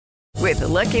With the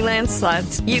Lucky Land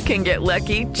Slots, you can get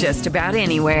lucky just about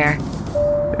anywhere.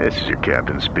 This is your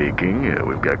captain speaking.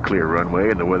 We've got clear runway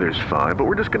and the weather's fine, but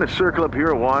we're just going to circle up here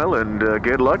a while and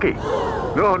get lucky.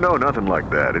 No, nothing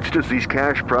like that. It's just these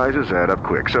cash prizes add up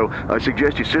quick. So I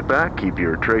suggest you sit back, keep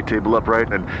your tray table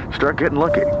upright, and start getting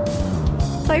lucky.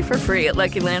 Play for free at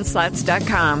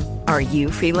LuckyLandSlots.com. Are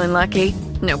you feeling lucky?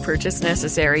 No purchase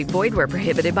necessary. Void where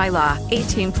prohibited by law.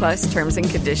 18 plus terms and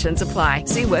conditions apply.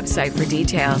 See website for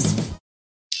details.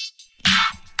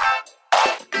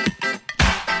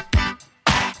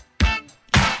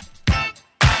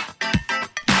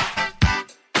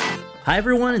 Hi,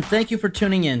 everyone, and thank you for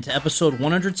tuning in to episode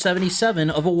 177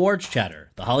 of Awards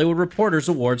Chatter, the Hollywood Reporter's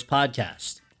Awards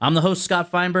podcast. I'm the host,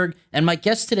 Scott Feinberg, and my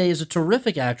guest today is a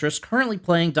terrific actress currently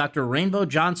playing Dr. Rainbow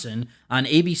Johnson on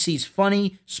ABC's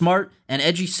funny, smart, and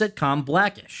edgy sitcom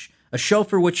Black-ish, a show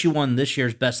for which she won this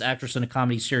year's Best Actress in a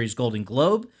Comedy Series Golden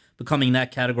Globe, becoming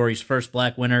that category's first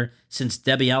Black winner since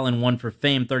Debbie Allen won for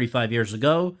Fame 35 years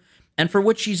ago, and for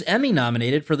which she's Emmy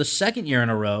nominated for the second year in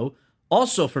a row,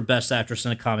 also for Best Actress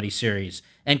in a Comedy Series,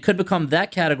 and could become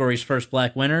that category's first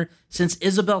Black winner since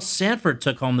Isabel Sanford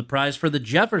took home the prize for The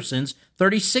Jeffersons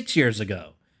 36 years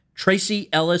ago. Tracee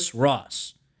Ellis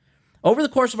Ross. Over the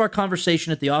course of our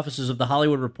conversation at the offices of The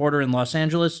Hollywood Reporter in Los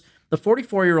Angeles, the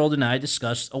 44-year-old and I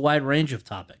discussed a wide range of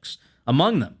topics.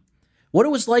 Among them, what it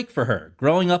was like for her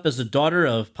growing up as the daughter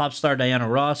of pop star Diana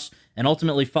Ross and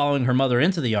ultimately following her mother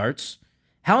into the arts,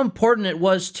 how important it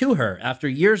was to her, after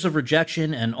years of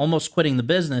rejection and almost quitting the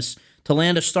business, to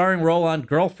land a starring role on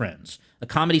Girlfriends, a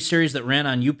comedy series that ran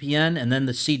on UPN and then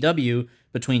the CW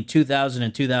between 2000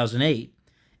 and 2008,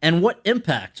 and what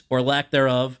impact, or lack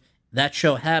thereof, that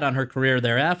show had on her career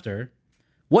thereafter.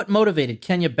 What motivated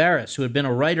Kenya Barris, who had been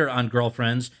a writer on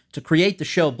Girlfriends, to create the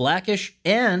show Black-ish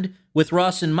and, with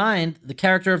Ross in mind, the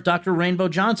character of Dr. Rainbow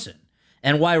Johnson,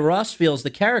 and why Ross feels the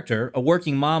character, a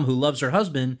working mom who loves her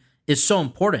husband, is so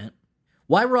important.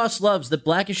 Why Ross loves that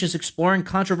Black-ish is exploring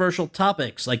controversial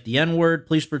topics like the N-word,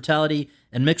 police brutality,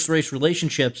 and mixed-race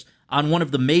relationships on one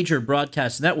of the major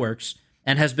broadcast networks,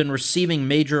 and has been receiving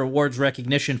major awards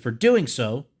recognition for doing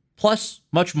so, plus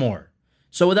much more.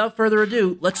 So without further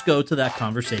ado, let's go to that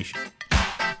conversation.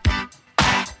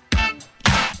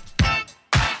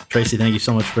 Tracee, thank you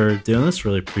so much for doing this.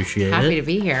 Really appreciate it. Happy to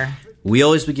be here. We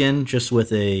always begin just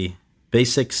with a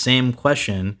basic same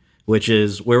question, which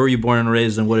is, where were you born and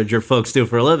raised and what did your folks do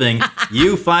for a living?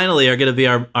 You finally are going to be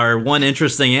our one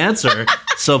interesting answer.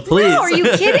 So please. No, are you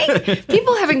kidding?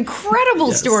 People have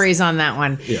incredible stories on that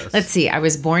one. Yes. Let's see. I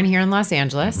was born here in Los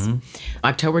Angeles,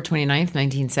 October 29th,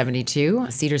 1972,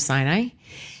 Cedars-Sinai.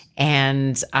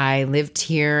 And I lived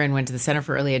here and went to the Center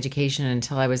for Early Education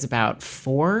until I was about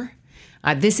 4.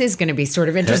 This is going to be sort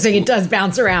of interesting. It does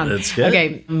bounce around. That's good.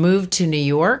 Okay, moved to New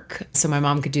York so my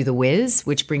mom could do The Wiz,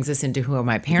 which brings us into who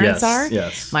my parents are.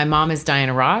 Yes. My mom is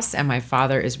Diana Ross, and my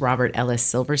father is Robert Ellis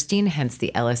Silverstein, hence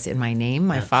the Ellis in my name.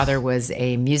 My father was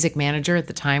a music manager at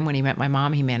the time when he met my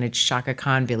mom. He managed Chaka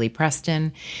Khan, Billy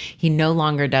Preston. He no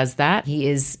longer does that. He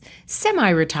is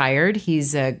semi-retired.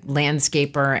 He's a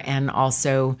landscaper and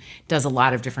also does a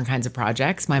lot of different kinds of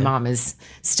projects. My mom is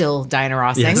still Diana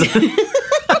Rossing. Yes.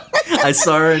 I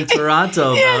saw her in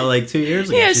Toronto about like 2 years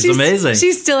ago. Yeah, she's amazing.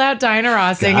 She's still out Diana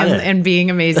Rossing and being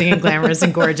amazing and glamorous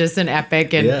and gorgeous and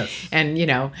epic and you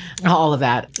know, all of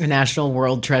that. A national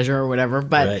world treasure or whatever.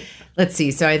 But let's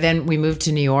see. So we moved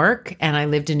to New York, and I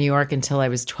lived in New York until I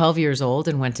was 12 years old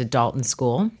and went to Dalton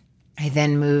School. I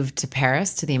then moved to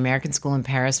Paris, to the American School in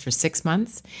Paris for 6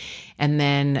 months, and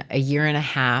then a year and a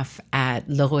half at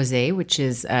Le Rosé, which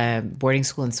is a boarding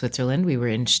school in Switzerland. We were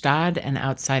in Stade and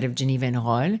outside of Geneva and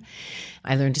Rolle.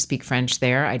 I learned to speak French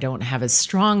there. I don't have as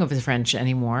strong of a French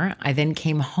anymore. I then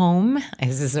came home.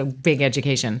 This is a big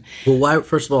education. Well,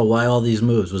 first of all, why all these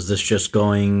moves? Was this just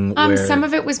going where... Some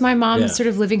of it was my mom sort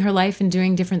of living her life and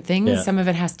doing different things. Yeah. Some of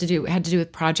it had to do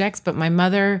with projects. But my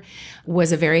mother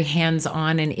was a very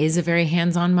hands-on and is a very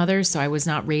hands-on mother. So I was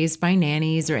not raised by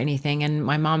nannies or anything. And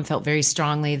my mom felt very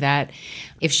strongly that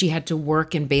if she had to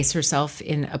work and base herself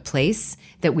in a place,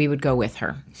 that we would go with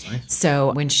her. Nice.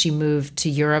 So when she moved to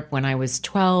Europe when I was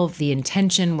 12, the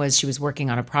intention was she was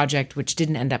working on a project which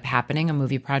didn't end up happening, a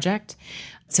movie project.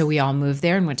 So we all moved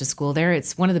there and went to school there.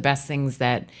 It's one of the best things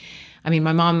that, I mean,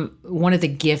 my mom, one of the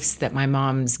gifts that my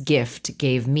mom's gift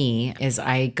gave me is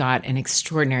I got an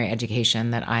extraordinary education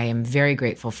that I am very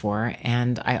grateful for.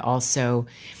 And I also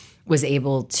was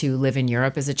able to live in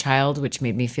Europe as a child, which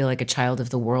made me feel like a child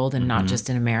of the world and not just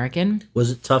an American.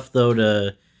 Was it tough,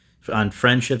 though, on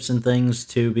friendships and things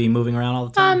to be moving around all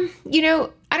the time? You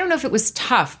know, I don't know if it was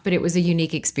tough, but it was a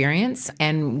unique experience.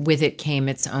 And with it came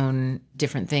its own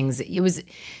different things. It was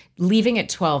leaving at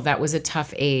 12. That was a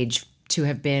tough age to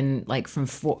have been like from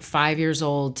 5 years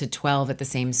old to 12 at the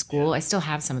same school. I still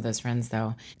have some of those friends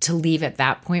though. To leave at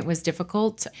that point was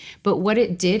difficult. But what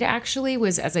it did actually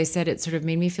was, as I said, it sort of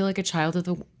made me feel like a child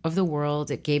of the world.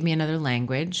 It gave me another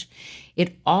language.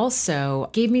 It also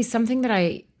gave me something that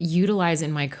I utilize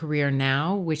in my career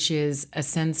now, which is a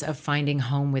sense of finding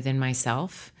home within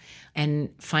myself and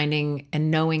finding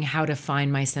and knowing how to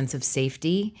find my sense of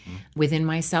safety within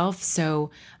myself.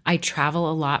 So I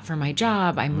travel a lot for my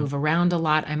job. I move around a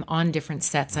lot. I'm on different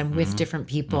sets. I'm with different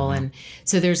people. And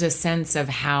so there's a sense of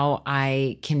how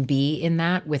I can be in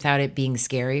that without it being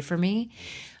scary for me.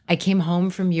 I came home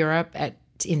from Europe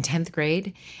in 10th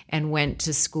grade and went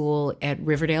to school at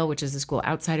Riverdale, which is a school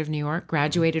outside of New York,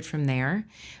 graduated from there.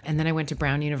 And then I went to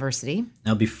Brown University.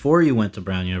 Now, before you went to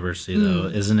Brown University, though,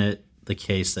 isn't it the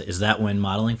case that is that when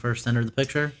modeling first entered the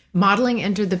picture? Modeling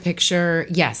entered the picture.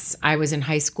 Yes, I was in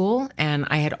high school and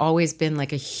I had always been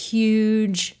like a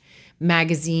huge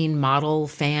magazine model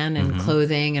fan and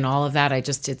clothing and all of that.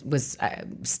 It was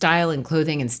style and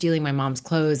clothing and stealing my mom's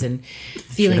clothes and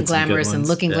feeling glamorous and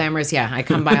looking glamorous. Yeah, I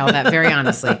come by all that very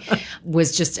honestly.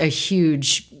 Was just a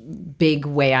huge, big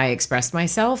way I expressed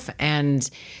myself. And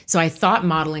so I thought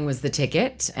modeling was the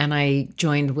ticket. And I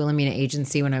joined Wilhelmina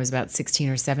Agency when I was about 16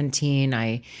 or 17.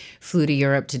 I flew to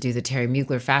Europe to do the Terry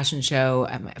Mugler fashion show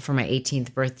for my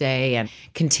 18th birthday and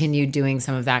continued doing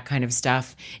some of that kind of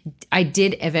stuff. I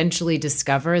did eventually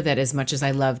discover that as much as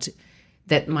I loved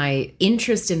that my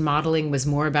interest in modeling was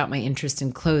more about my interest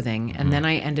in clothing. And then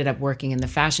I ended up working in the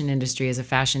fashion industry as a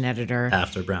fashion editor.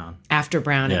 After Brown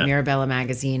at Mirabella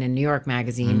Magazine and New York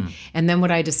Magazine. And then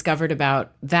what I discovered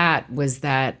about that was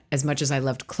that as much as I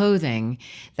loved clothing,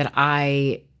 that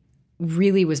I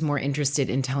really was more interested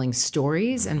in telling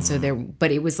stories. And so but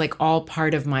it was like all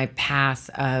part of my path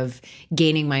of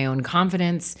gaining my own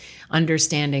confidence,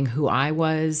 understanding who I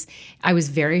was. I was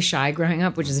very shy growing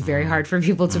up, which is very hard for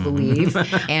people to believe.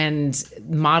 And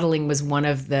modeling was one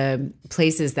of the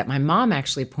places that my mom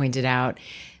actually pointed out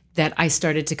that I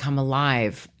started to come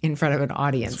alive in front of an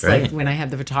audience. Like when I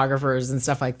had the photographers and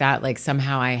stuff like that, like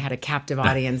somehow I had a captive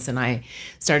audience and I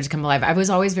started to come alive. I was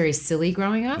always very silly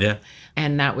growing up. Yeah.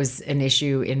 And that was an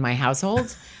issue in my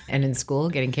household and in school,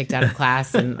 getting kicked out of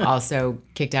class and also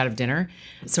kicked out of dinner,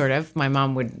 sort of. My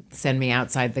mom would send me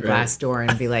outside the glass door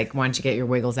and be like, why don't you get your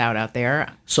wiggles out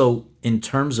there? So in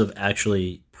terms of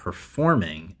actually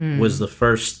performing, was the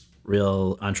first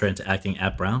real entree into acting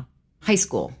at Brown? High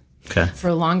school. Okay. For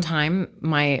a long time,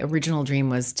 my original dream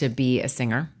was to be a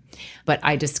singer. But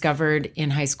I discovered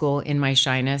in high school, in my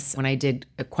shyness, when I did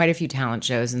quite a few talent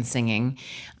shows and singing,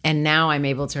 and now I'm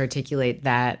able to articulate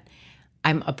that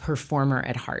I'm a performer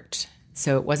at heart.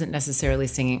 So it wasn't necessarily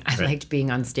singing. I liked being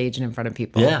on stage and in front of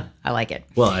people. Yeah. I like it.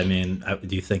 Well, I mean,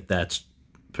 do you think that's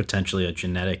potentially a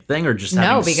genetic thing or just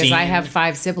No, because I have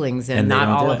 5 siblings and not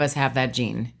all of us have that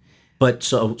gene. But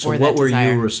so what were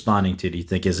you responding to, do you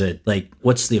think? Is it like,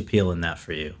 what's the appeal in that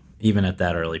for you, even at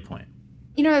that early point?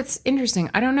 You know, it's interesting.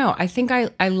 I don't know. I think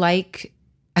I like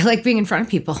being in front of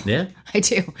people. Yeah. I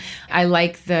do. I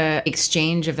like the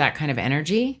exchange of that kind of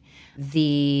energy,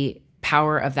 the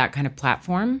power of that kind of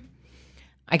platform.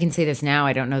 I can say this now.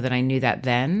 I don't know that I knew that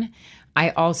then. I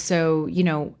also,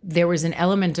 there was an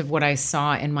element of what I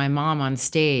saw in my mom on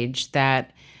stage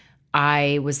that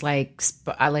I was like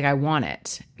I want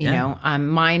it, you know.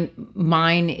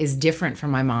 Mine is different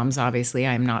from my mom's. Obviously,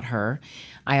 I'm not her.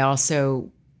 I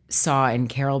also saw in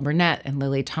Carol Burnett and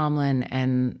Lily Tomlin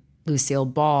and Lucille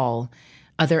Ball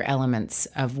other elements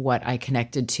of what I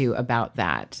connected to about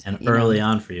that. And early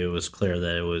on for you, it was clear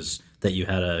that you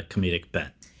had a comedic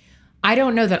bent. I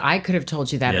don't know that I could have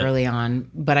told you that early on,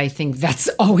 but I think that's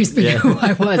always been who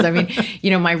I was. I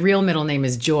mean, my real middle name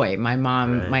is Joy. My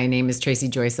mom, my name is Tracy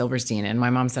Joy Silverstein, and my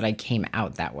mom said I came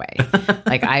out that way.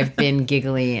 Like I've been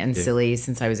giggly and silly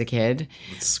since I was a kid.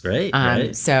 It's great,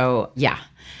 right? So, yeah.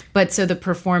 But so the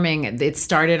performing, it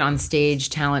started on stage,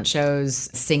 talent shows,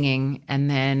 singing, and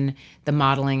then the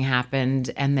modeling happened.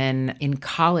 And then in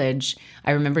college,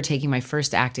 I remember taking my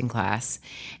first acting class,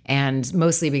 and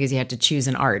mostly because you had to choose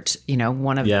an art,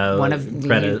 one of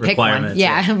pick one.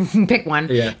 Yeah, pick one.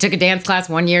 Yeah. Took a dance class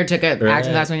 1 year, took an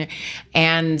acting class 1 year.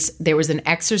 And there was an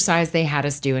exercise they had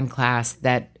us do in class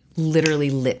that literally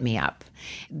lit me up.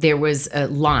 There was a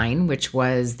line, which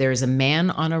was, there's a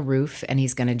man on a roof and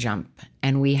he's going to jump.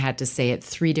 And we had to say it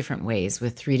 3 different ways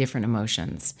with 3 different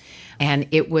emotions. And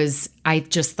I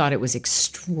just thought it was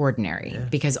extraordinary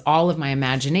because all of my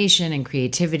imagination and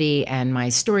creativity and my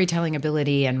storytelling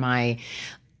ability and my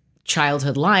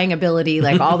childhood lying ability,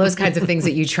 like all those kinds of things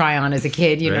that you try on as a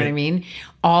kid, you know what I mean?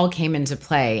 All came into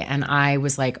play. And I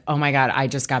was like, oh my God, I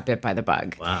just got bit by the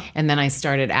bug. Wow. And then I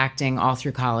started acting all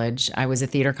through college. I was a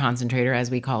theater concentrator,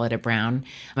 as we call it at Brown.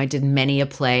 I did many a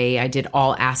play. I did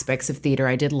all aspects of theater.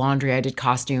 I did laundry. I did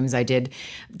costumes. I did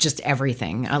just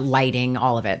everything, lighting,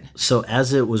 all of it. So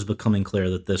as it was becoming clear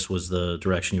that this was the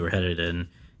direction you were headed in,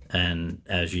 and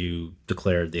as you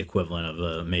declared the equivalent of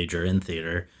a major in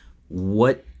theater,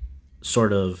 what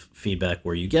sort of feedback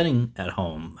were you getting at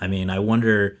home? I mean, I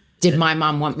wonder... Did my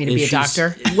mom want me to be a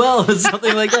doctor? Well,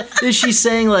 something like that. Is she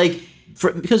saying like,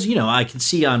 because, you know, I can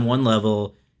see on one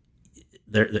level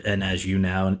there, and as you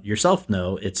now yourself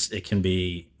know, it can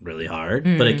be really hard,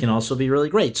 but it can also be really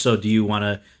great. So do you want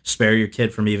to spare your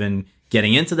kid from even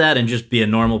getting into that and just be a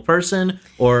normal person?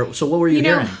 Or, so what were you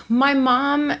hearing? My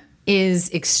mom is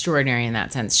extraordinary in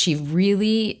that sense. She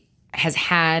really has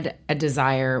had a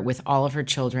desire with all of her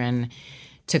children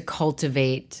to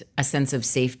cultivate a sense of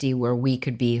safety where we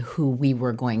could be who we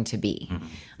were going to be. Mm-hmm.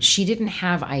 She didn't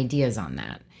have ideas on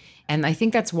that. And I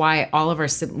think that's why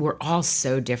we're all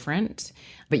so different,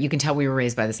 but you can tell we were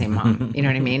raised by the same mom. You know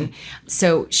what I mean?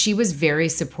 So she was very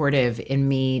supportive in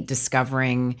me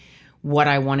discovering what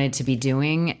I wanted to be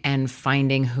doing and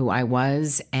finding who I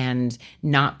was and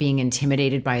not being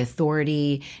intimidated by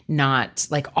authority, not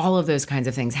like all of those kinds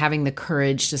of things, having the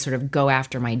courage to sort of go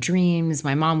after my dreams.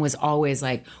 My mom was always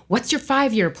like, what's your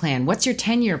 5-year plan? What's your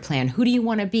 10-year plan? Who do you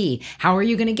want to be? How are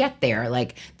you going to get there?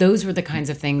 Like those were the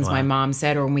kinds of things my mom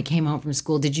said. Or when we came home from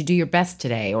school, did you do your best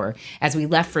today? Or as we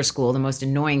left for school, the most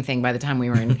annoying thing by the time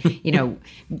we were in,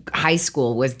 high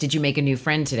school was, did you make a new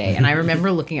friend today? And I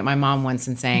remember looking at my mom once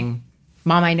and saying,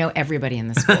 Mom, I know everybody in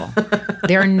the school.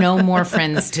 There are no more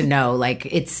friends to know. Like,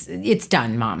 it's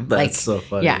done, Mom. That's so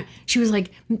funny. Yeah. She was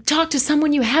like, talk to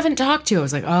someone you haven't talked to. I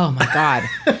was like, oh, my God.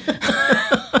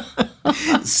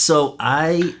 So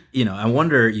I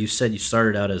wonder, you said you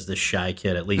started out as this shy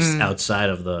kid, at least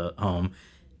outside of the home,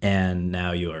 and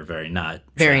now you are very not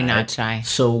shy.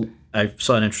 So I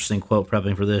saw an interesting quote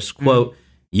prepping for this. Quote,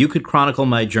 you could chronicle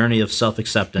my journey of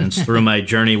self-acceptance through my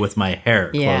journey with my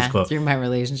hair, close quote. Through my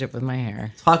relationship with my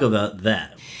hair. Talk about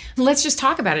that. Let's just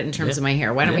talk about it in terms of my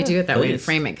hair. Why don't we do it that way please. and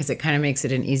frame it? Because it kind of makes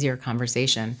it an easier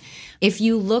conversation. If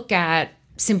you look at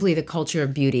simply the culture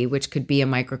of beauty, which could be a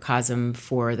microcosm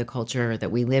for the culture that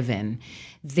we live in,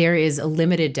 there is a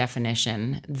limited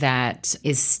definition that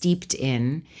is steeped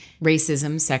in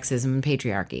racism, sexism, and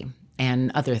patriarchy.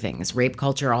 And other things, rape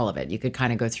culture, all of it. You could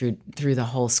kind of go through the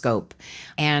whole scope.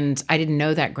 And I didn't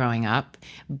know that growing up,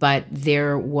 but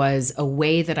there was a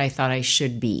way that I thought I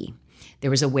should be.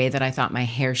 There was a way that I thought my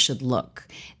hair should look,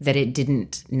 that it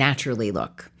didn't naturally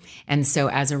look. And so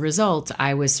as a result,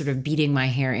 I was sort of beating my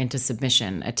hair into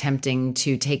submission, attempting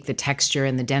to take the texture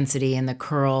and the density and the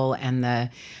curl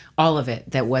and all of it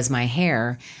that was my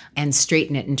hair and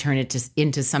straighten it and turn it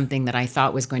into something that I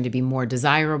thought was going to be more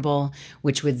desirable,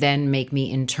 which would then make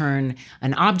me in turn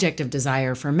an object of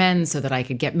desire for men so that I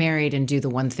could get married and do the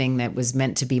one thing that was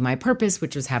meant to be my purpose,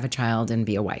 which was have a child and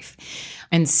be a wife.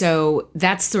 And so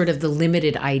that's sort of the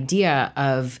limited idea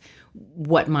of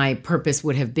what my purpose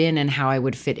would have been and how I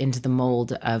would fit into the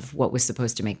mold of what was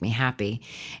supposed to make me happy.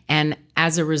 And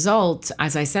as a result,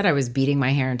 as I said, I was beating my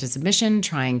hair into submission,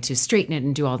 trying to straighten it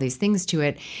and do all these things to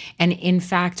it. And in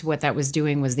fact, what that was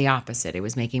doing was the opposite. It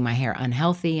was making my hair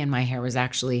unhealthy, and my hair was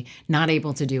actually not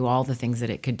able to do all the things that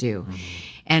it could do. Mm-hmm.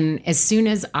 And as soon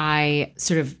as I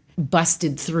sort of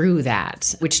busted through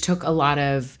that, which took a lot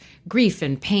of grief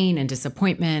and pain and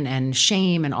disappointment and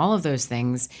shame and all of those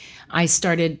things, I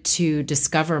started to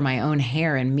discover my own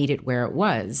hair and meet it where it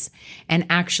was and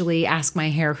actually ask my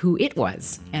hair who it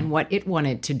was and what it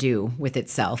wanted to do with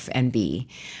itself and be.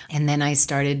 And then I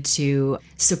started to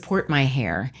support my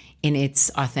hair in its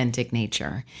authentic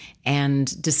nature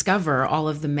and discover all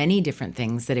of the many different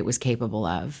things that it was capable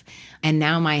of. And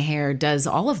now my hair does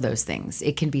all of those things.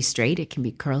 It can be straight, it can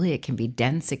be curly, it can be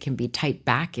dense, it can be tight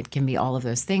back, it can be all of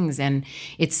those things. And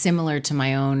it's similar to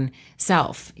my own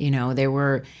self.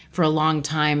 For a long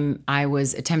time, I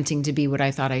was attempting to be what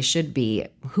I thought I should be,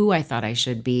 who I thought I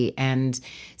should be. And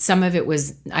some of it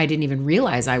was, I didn't even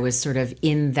realize I was sort of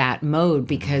in that mode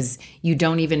because you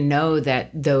don't even know that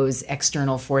those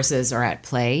external forces are at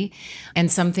play.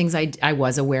 And some things I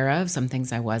was aware of, some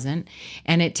things I wasn't.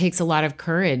 And it takes a lot of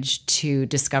courage to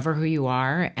discover who you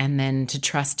are and then to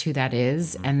trust who that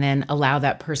is and then allow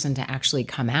that person to actually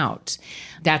come out.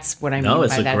 That's what I mean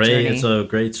by that journey. It's a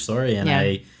great story. And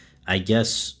I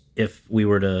guess if we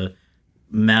were to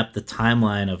map the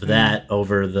timeline of that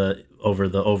over the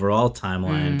overall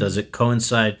timeline, does it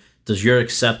coincide does your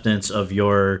acceptance of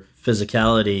your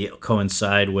physicality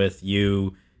coincide with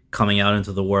you coming out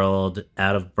into the world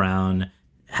out of Brown,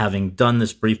 having done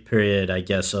this brief period, I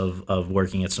guess, of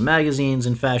working at some magazines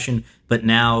and fashion, but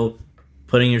now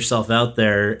putting yourself out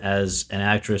there as an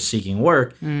actress seeking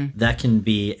work, that can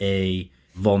be a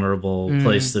vulnerable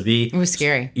place to be. It was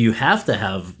scary. You have to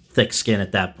have thick skin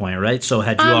at that point, right? So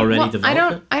had you already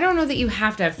developed it? I don't know that you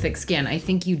have to have thick skin. I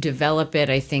think you develop it.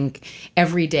 I think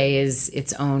every day is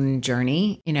its own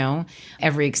journey, you know,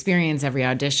 every experience, every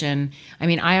audition. I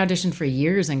mean, I auditioned for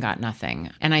years and got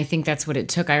nothing. And I think that's what it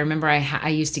took. I remember I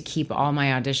used to keep all my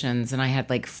auditions, and I had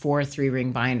like 4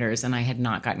 3-ring binders, and I had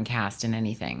not gotten cast in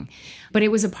anything. But it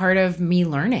was a part of me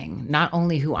learning not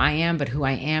only who I am, but who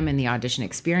I am in the audition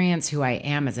experience, who I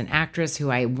am as an actress, who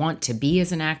I want to be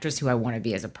as an actress, who I want to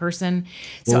be as a person.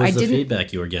 What was the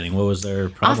feedback you were getting? What was their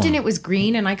problem? Often it was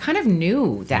green, and I kind of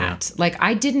knew that. Yeah. Like,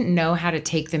 I didn't know how to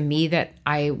take the me that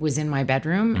I was in my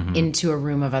bedroom into a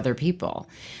room of other people.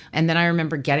 And then I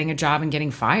remember getting a job and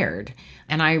getting fired.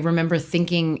 And I remember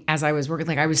thinking as I was working,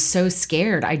 like, I was so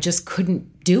scared. I just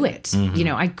couldn't do it. You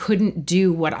know, I couldn't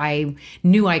do what I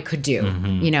knew I could do.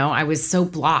 You know, I was so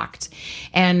blocked.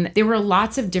 And there were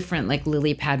lots of different like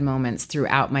lily pad moments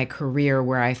throughout my career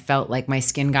where I felt like my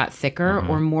skin got thicker,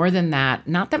 or more than that,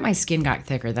 not that my skin got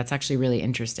thicker. That's actually really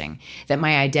interesting, that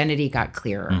my identity got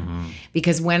clearer.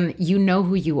 Because when you know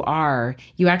who you are,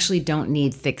 you actually don't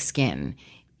need thick skin.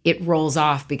 It rolls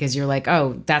off because you're like,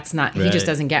 oh, that's not, he just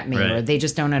doesn't get me, or they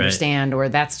just don't understand, or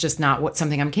that's just not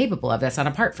something I'm capable of. That's not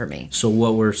a part for me. So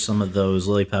what were some of those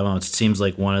lily pad moments? It seems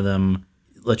like one of them,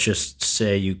 let's just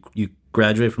say you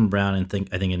graduate from Brown and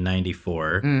I think in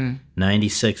 94.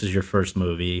 96 is your first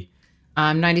movie.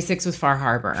 96 was Far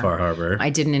Harbor. Far Harbor. I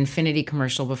did an Infinity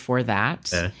commercial before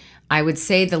that. Okay. I would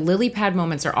say the lily pad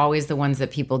moments are always the ones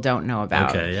that people don't know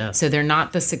about. Okay, yeah. So they're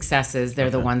not the successes. They're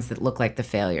the ones that look like the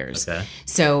failures. Okay.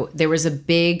 So there was a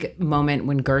big moment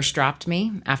when Gersh dropped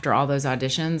me after all those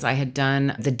auditions. I had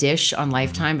done The Dish on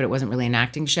Lifetime, but it wasn't really an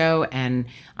acting show. And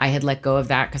I had let go of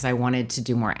that because I wanted to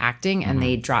do more acting. And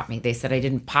they dropped me. They said I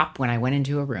didn't pop when I went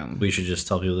into a room. We should just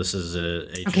tell people this is an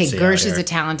agency. Okay, Gersh is a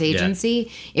talent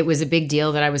agency. Yeah. It was a big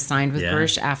deal that I was signed with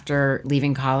Gersh after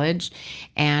leaving college.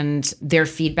 And their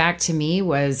feedback to me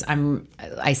was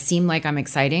I seem like I'm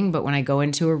exciting, but when I go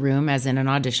into a room, as in an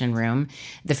audition room,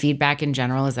 the feedback in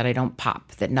general is that I don't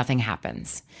pop, that nothing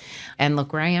happens. And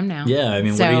look where I am now. Yeah, I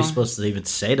mean, what are you supposed to even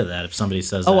say to that if somebody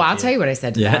says that? Oh, I'll tell you what I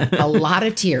said to that. A lot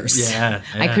of tears. Yeah.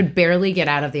 I could barely get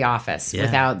out of the office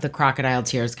without the crocodile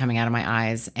tears coming out of my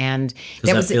eyes. And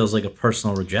that feels like a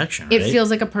personal rejection, right? It feels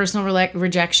like a personal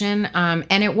rejection.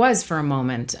 And it was for a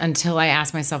moment until I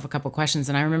asked myself a couple questions.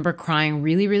 And I remember crying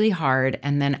really, really hard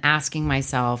and then asking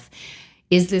myself,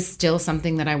 is this still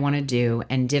something that I want to do?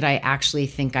 And did I actually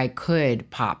think I could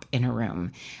pop in a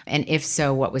room? And if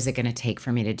so, what was it going to take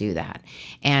for me to do that?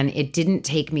 And it didn't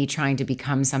take me trying to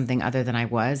become something other than I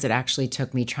was. It actually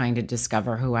took me trying to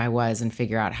discover who I was and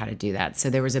figure out how to do that. So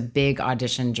there was a big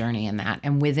audition journey in that.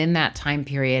 And within that time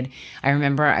period, I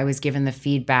remember I was given the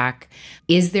feedback,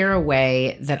 is there a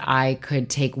way that I could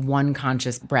take one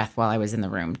conscious breath while I was in the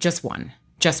room? Just one.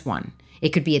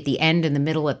 It could be at the end, in the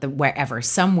middle, at the wherever,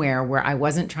 somewhere where I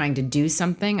wasn't trying to do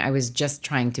something. I was just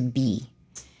trying to be.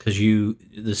 Because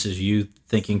this is you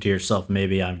thinking to yourself,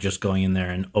 maybe I'm just going in there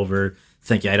and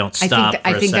overthinking. I don't stop.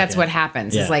 I think that's what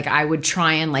happens. Is like I would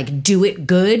try and like do it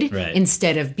good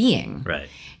instead of being. Right.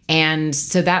 And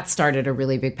so that started a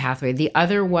really big pathway. The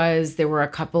other was there were a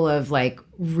couple of like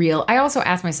I also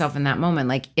asked myself in that moment,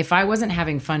 like, if I wasn't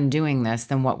having fun doing this,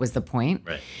 then what was the point?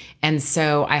 Right. And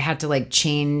so I had to like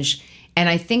change. And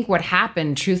I think what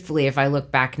happened, truthfully, if I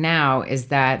look back now, is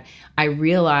that I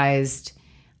realized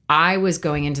I was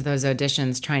going into those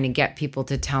auditions trying to get people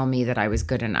to tell me that I was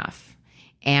good enough.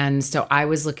 And so I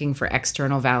was looking for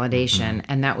external validation,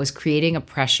 and that was creating a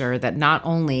pressure that not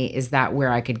only is that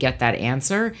where I could get that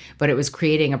answer, but it was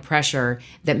creating a pressure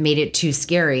that made it too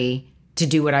scary to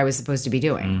do what I was supposed to be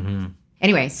doing.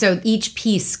 Anyway, so each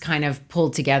piece kind of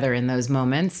pulled together in those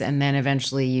moments, and then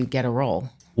eventually you get a role.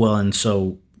 Well, and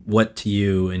so what to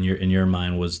you in your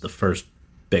mind was the first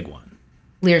big one?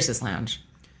 Lyricist Lounge.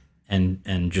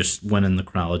 And just when in the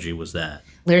chronology was that?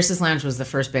 Lyricist Lounge was the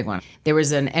first big one. There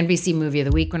was an NBC Movie of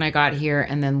the Week when I got here,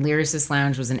 and then Lyricist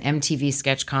Lounge was an MTV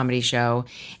sketch comedy show,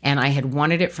 and I had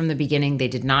wanted it from the beginning. They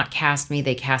did not cast me.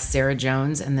 They cast Sarah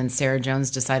Jones, and then Sarah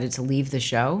Jones decided to leave the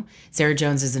show. Sarah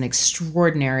Jones is an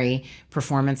extraordinary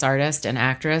performance artist and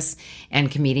actress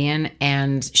and comedian,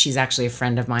 and she's actually a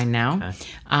friend of mine now.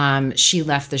 Okay. She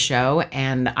left the show,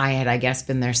 and I had, I guess,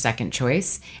 been their second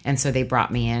choice, and so they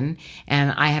brought me in,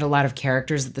 and I had a lot lot of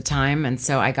characters at the time. And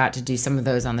so I got to do some of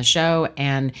those on the show.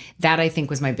 And that, I think,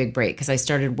 was my big break because I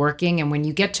started working. And when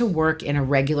you get to work in a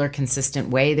regular, consistent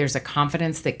way, there's a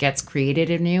confidence that gets created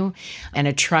in you and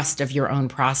a trust of your own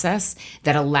process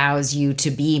that allows you to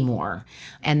be more.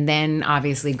 And then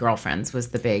obviously Girlfriends was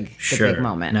the big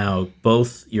moment. Now,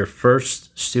 both your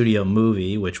first studio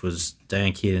movie, which was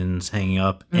Diane Keaton's Hanging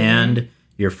Up, and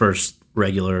your first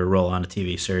regular role on a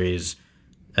TV series,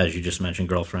 as you just mentioned,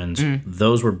 Girlfriends,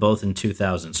 those were both in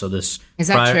 2000. So this is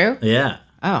that true? Yeah.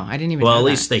 Oh, I didn't even. Well, know at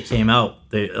least they came out.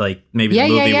 They maybe the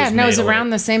movie was No, it was made around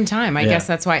the same time. I guess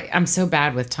that's why I'm so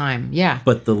bad with time. Yeah.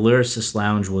 But the Lyricist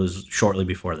Lounge was shortly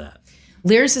before that.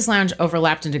 Lyricist Lounge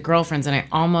overlapped into Girlfriends, and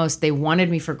they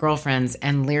wanted me for Girlfriends,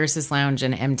 and Lyricist Lounge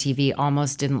and MTV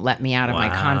almost didn't let me out of my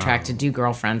contract to do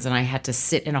Girlfriends, and I had to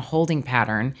sit in a holding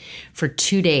pattern for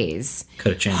 2 days.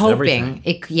 Could have changed everything.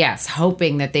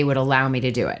 Hoping that they would allow me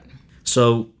to do it.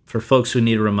 So for folks who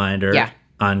need a reminder,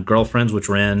 on Girlfriends, which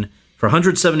ran for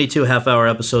 172 half-hour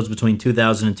episodes between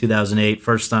 2000 and 2008,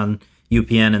 first on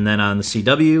UPN and then on the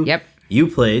CW. Yep. You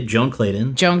played Joan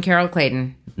Clayton. Joan Carol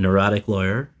Clayton. Neurotic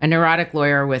lawyer. A neurotic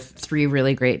lawyer with 3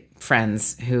 really great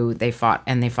friends who they fought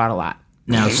a lot.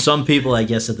 Now, some people, I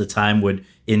guess, at the time would,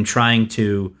 in trying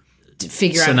to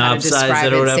figure out how to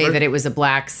describe it, say that it was a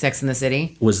black Sex and the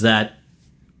City. Was that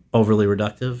overly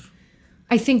reductive?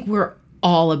 I think we're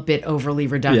all a bit overly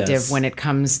reductive when it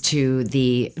comes to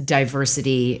the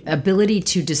diversity, ability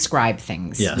to describe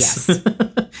things. Yes.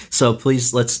 So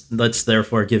please, let's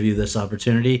therefore give you this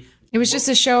opportunity. It was just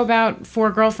a show about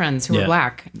 4 girlfriends who were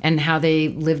black and how they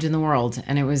lived in the world.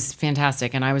 And it was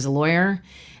fantastic. And I was a lawyer,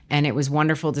 and it was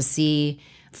wonderful to see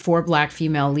 4 black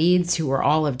female leads who were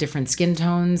all of different skin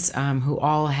tones, who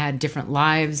all had different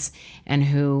lives and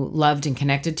who loved and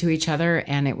connected to each other.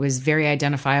 And it was very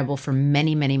identifiable for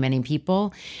many, many, many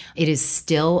people. It is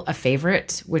still a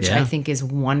favorite, which I think is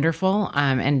wonderful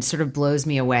and sort of blows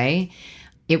me away.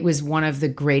 It was one of the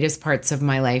greatest parts of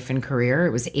my life and career.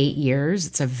 It was 8 years.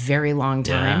 It's a very long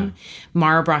time. Yeah.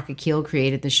 Mara Brock-Akil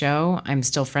created the show. I'm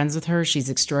still friends with her. She's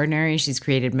extraordinary. She's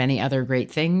created many other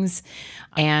great things.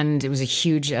 And it was a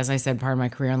huge, as I said, part of my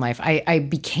career in life. I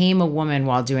became a woman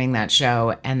while doing that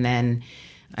show. And then,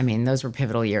 I mean, those were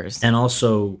pivotal years. And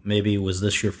also, maybe was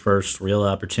this your first real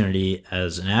opportunity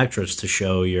as an actress to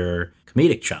show your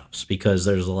comedic chops? Because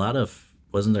there's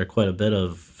wasn't there quite a bit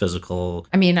of physical?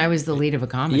 I mean, I was the lead of a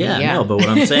comedy. Yeah. No, but what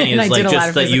I'm saying is like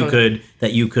just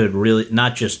that you could really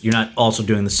not just, you're not also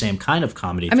doing the same kind of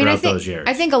comedy throughout those years.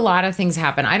 I think a lot of things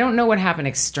happen. I don't know what happened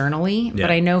externally, but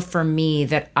I know for me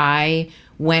that I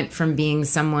went from being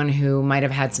someone who might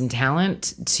have had some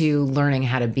talent to learning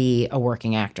how to be a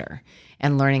working actor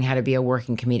and learning how to be a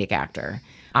working comedic actor.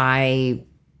 I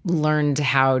learned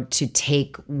how to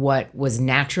take what was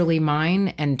naturally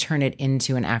mine and turn it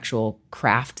into an actual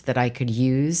craft that I could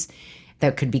use,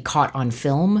 that could be caught on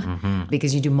film,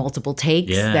 because you do multiple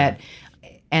takes.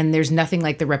 And there's nothing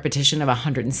like the repetition of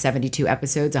 172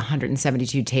 episodes,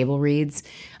 172 table reads,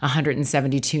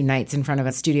 172 nights in front of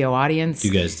a studio audience. You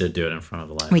guys did do it in front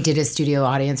of a live. We did a studio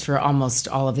audience for almost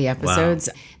all of the episodes.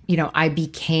 Wow. You know, I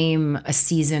became a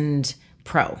seasoned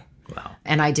pro. Wow.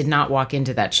 And I did not walk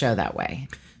into that show that way.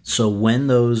 So when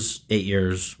those 8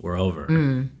 years were over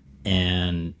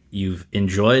and you've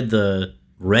enjoyed the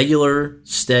regular,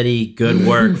 steady, good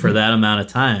work for that amount of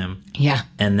time. Yeah.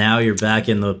 And now you're back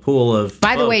in the pool of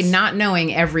By the way, not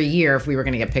knowing every year if we were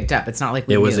going to get picked up. It's not like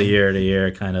we knew. It was a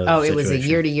year-to-year kind of situation. It was a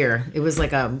year-to-year. It was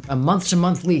like a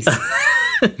month-to-month lease.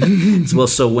 Well,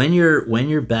 so when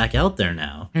you're back out there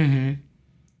now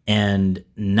and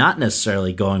not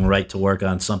necessarily going right to work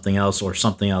on something else or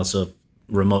something else of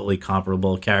remotely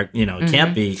comparable character, it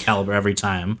can't be caliber every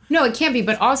time. No, it can't be.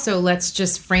 But also, let's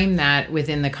just frame that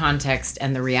within the context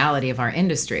and the reality of our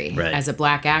industry. Right. As a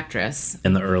black actress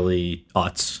in the early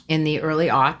aughts.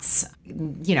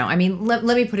 I mean, let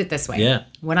me put it this way. Yeah.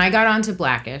 When I got onto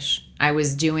Blackish, I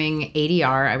was doing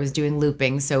ADR. I was doing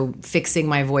looping, so fixing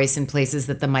my voice in places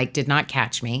that the mic did not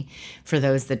catch me. For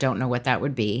those that don't know what that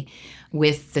would be,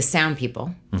 with the sound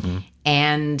people.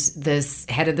 And this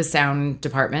head of the sound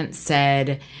department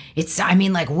said,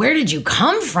 where did you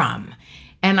come from?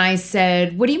 And I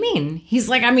said, what do you mean? He's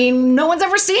like, no one's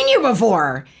ever seen you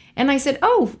before. And I said,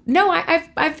 oh, no,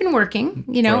 I've been working,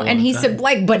 and he said,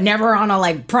 but never on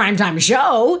a primetime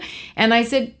show. And I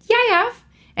said, yeah, I have.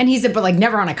 And he said, but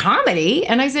never on a comedy.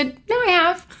 And I said, no, I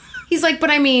have. He's like,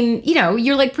 but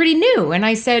you're pretty new. And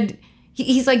I said,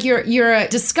 he's like, you're a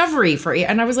discovery for you.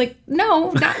 And I was like,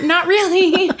 no, not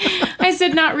really. I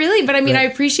said, not really. But I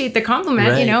appreciate the compliment,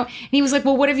 And he was like,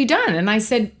 well, what have you done? And I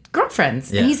said,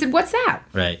 Girlfriends. Yeah. And he said, what's that?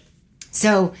 Right.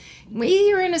 So,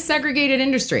 we are in a segregated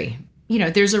industry. You know,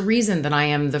 there's a reason that I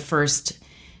am the first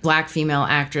Black female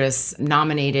actress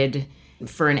nominated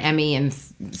for an Emmy in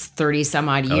 30 some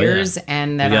odd years,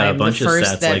 and that I'm the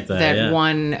first that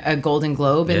won a Golden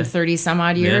Globe in 30 some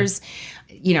odd years.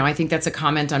 You know, I think that's a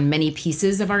comment on many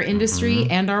pieces of our industry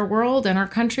and our world and our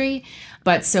country.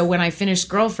 But so when I finished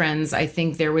Girlfriends, I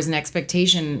think there was an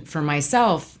expectation for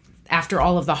myself after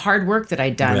all of the hard work that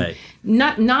I'd done.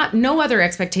 No other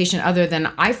expectation other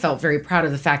than I felt very proud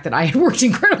of the fact that I had worked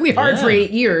incredibly hard for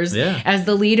 8 years as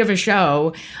the lead of a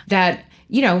show, that,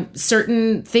 you know,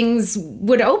 certain things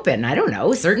would open. I don't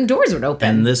know, certain doors would open.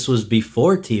 And this was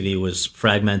before TV was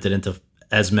fragmented into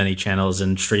as many channels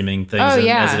and streaming things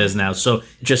as it is now. So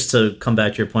just to come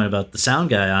back to your point about the sound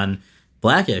guy on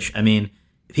Blackish, I mean,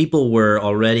 people were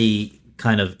already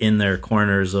kind of in their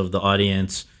corners of the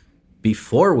audience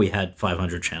before we had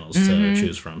 500 channels to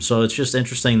choose from. So it's just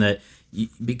interesting that,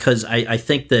 because I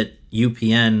think that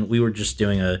UPN, we were just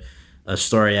doing a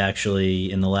story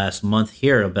actually in the last month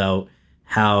here about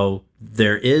how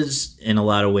there is, in a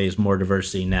lot of ways, more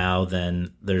diversity now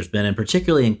than there's been, and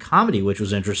particularly in comedy, which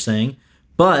was interesting.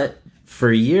 But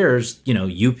for years, you know,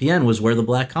 UPN was where the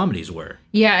Black comedies were.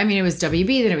 Yeah, I mean, it was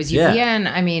WB, then it was UPN.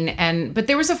 I mean, but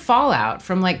there was a fallout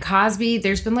from like Cosby.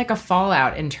 There's been like a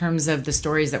fallout in terms of the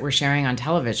stories that we're sharing on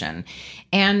television.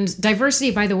 And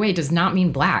diversity, by the way, does not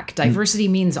mean Black. Diversity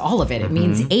means all of it. It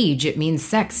means age. It means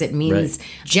sex. It means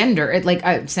gender. It like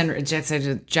gender.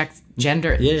 Jexer.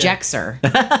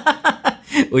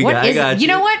 You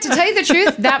know what? To tell you the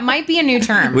truth, that might be a new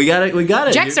term. We got it.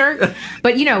 Jexer.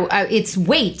 But, you know, it's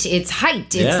weight, it's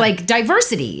height, it's like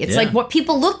diversity. It's like what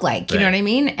people look like, you know what I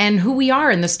mean? And who we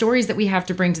are and the stories that we have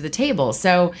to bring to the table.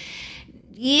 So,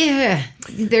 yeah,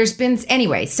 there's been...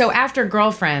 Anyway, so after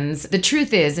Girlfriends, the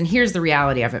truth is, and here's the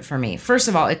reality of it for me. First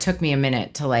of all, it took me a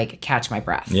minute to, like, catch my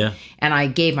breath. Yeah. And I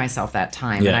gave myself that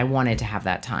time, and I wanted to have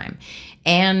that time.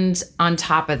 And on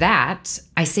top of that,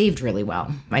 I saved really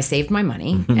well. I saved my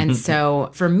money. And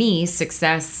so for me,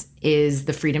 success is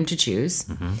the freedom to choose.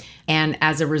 And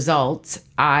as a result,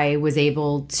 I was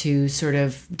able to sort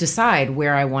of decide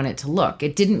where I wanted to look.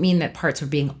 It didn't mean that parts were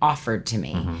being offered to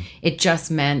me. It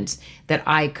just meant that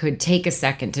I could take a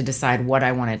second to decide what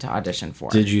I wanted to audition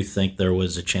for. Did you think there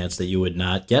was a chance that you would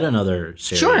not get another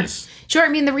series? Sure. I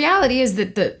mean, the reality is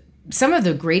that some of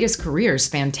the greatest careers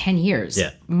span 10 years.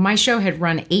 Yeah. My show had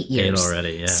run 8 years. 8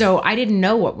 already, yeah. So I didn't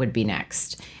know what would be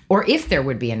next or if there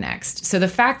would be a next. So the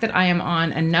fact that I am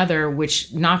on another,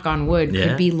 which, knock on wood,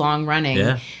 could be long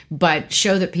running, but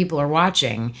show that people are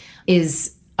watching,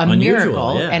 is a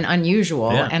miracle and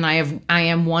unusual. Yeah. And I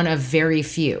am one of very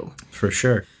few. For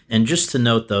sure. And just to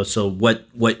note, though, so what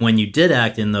when you did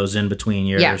act in those in-between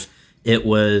years, it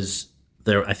was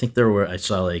there. I think there were, I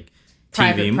saw like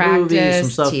TV movies, some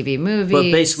stuff. TV movies. But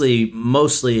basically,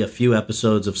 mostly a few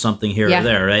episodes of something here or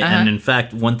there, right? And in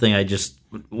fact, one thing I just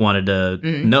wanted to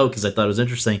know, because I thought it was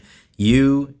interesting,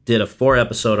 you did a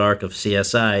 4-episode arc of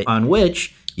CSI on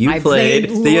which you played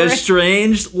the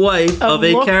estranged wife of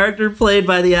a character played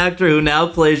by the actor who now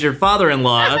plays your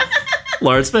father-in-law,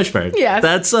 Lawrence Fishburne. Yes.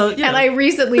 That's so. And I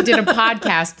recently did a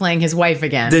podcast playing his wife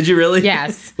again. Did you really?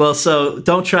 Yes. Well, so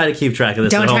don't try to keep track of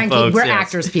this. Don't try and keep. We're yes.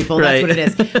 actors, people. That's what it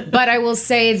is. But I will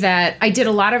say that I did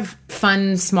a lot of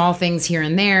fun, small things here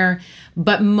and there.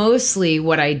 But mostly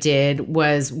what I did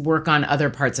was work on other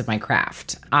parts of my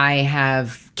craft. I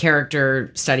have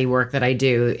character study work that I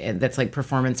do that's like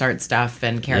performance art stuff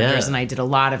and characters, and I did a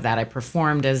lot of that. I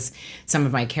performed as some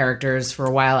of my characters for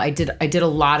a while. I did a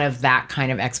lot of that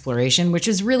kind of exploration, which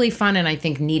is really fun and I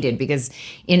think needed, because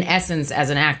in essence, as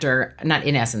an actor, not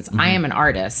in essence, I am an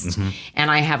artist and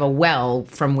I have a well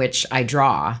from which I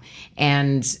draw,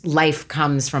 and life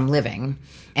comes from living.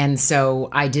 And so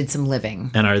I did some living.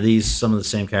 And are these some of the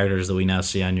same characters that we now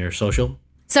see on your social?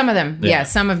 Some of them, yeah.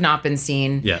 Some have not been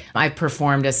seen. Yeah. I've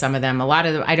performed as some of them. A lot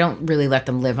of them, I don't really let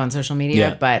them live on social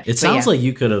media. But it sounds like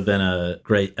you could have been a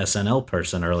great SNL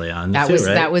person early on. That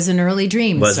was an early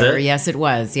dream, was sir. It? Yes, it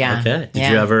was. Yeah. Okay.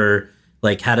 Did you ever,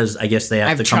 like, how does, I guess they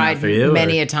have to come out for you? I've tried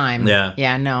many a time. Yeah.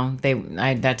 Yeah, no,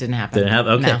 that didn't happen. Didn't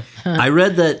happen? Okay. No. I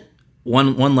read that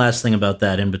one last thing about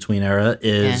that in-between era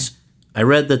is I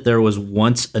read that there was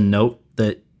once a note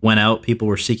that went out. People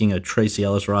were seeking a Tracy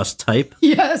Ellis Ross type.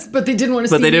 Yes, but they didn't want to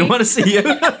see me. But they didn't want to see you.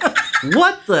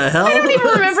 What the hell? I don't even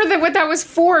remember what that was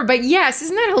for, but yes,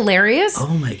 isn't that hilarious? Oh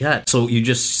my God. So you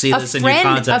just see this and you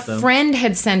contact them. A friend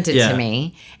had sent it to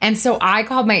me, and so I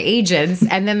called my agents,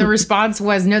 and then the response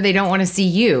was, no, they don't want to see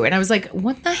you. And I was like,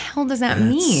 what the hell does that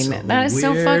mean? So that is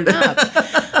weird. so fucked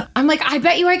up. I'm like, I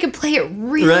bet you I could play it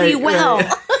really well.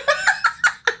 Right.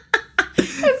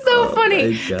 It's so funny.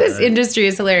 funny. This industry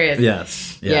is hilarious.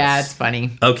 Yes. Yeah, it's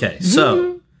funny. Okay,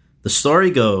 so the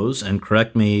story goes, and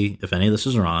correct me if any of this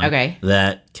is wrong,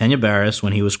 that Kenya Barris,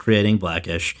 when he was creating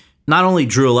Blackish, not only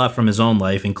drew a lot from his own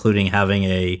life, including having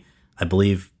a, I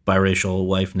believe, biracial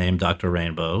wife named Dr.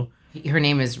 Rainbow. Her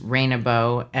name is Raina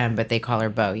Bo, but they call her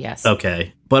Bo, yes.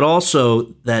 Okay, but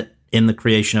also that in the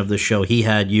creation of the show, he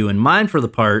had you in mind for the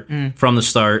part from the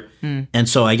start. And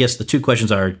so I guess the two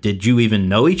questions are, did you even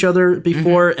know each other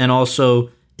before? And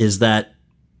also, is that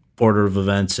order of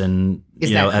events and,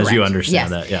 as you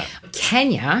understand that? Yeah.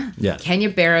 Kenya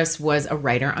Barris was a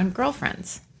writer on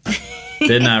Girlfriends.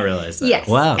 Did not realize that. Yes.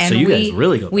 Wow. And so you guys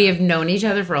really go back. We have known each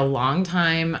other for a long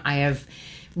time. I have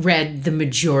read the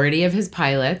majority of his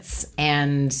pilots,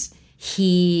 and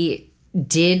he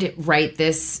did write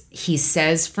this. He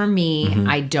says, for me,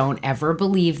 I don't ever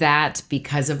believe that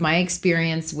because of my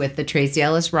experience with the Tracy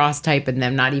Ellis Ross type and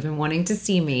them not even wanting to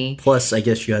see me. Plus, I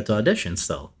guess you had to audition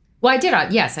still. Well, I did.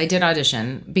 Yes, I did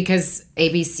audition because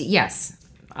ABC, yes,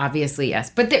 obviously, yes.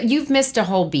 But you've missed a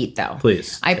whole beat, though.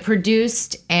 Please. I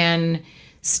produced and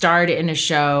starred in a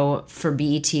show for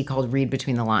BET called Read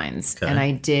Between the Lines. Okay. And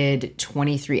I did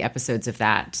 23 episodes of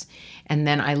that. And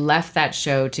then I left that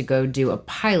show to go do a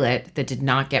pilot that did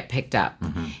not get picked up.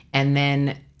 And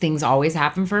then things always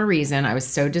happen for a reason. I was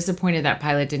so disappointed that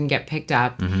pilot didn't get picked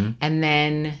up. And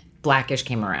then Blackish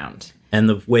came around. And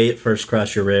the way it first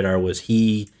crossed your radar was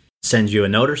he send you a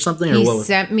note or something? Or he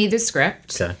sent me the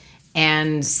script. Okay.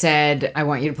 And said, I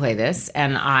want you to play this.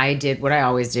 And I did what I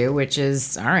always do, which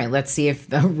is, all right, let's see if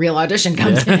the real audition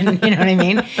comes in. You know what I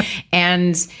mean?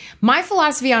 And my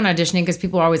philosophy on auditioning, because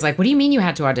people are always like, what do you mean you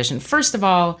had to audition? First of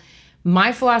all,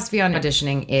 my philosophy on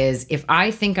auditioning is if I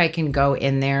think I can go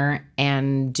in there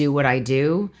and do what I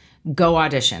do, go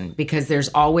audition, because there's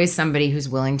always somebody who's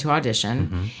willing to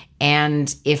audition.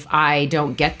 And if I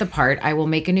don't get the part, I will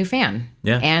make a new fan.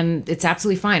 Yeah. And it's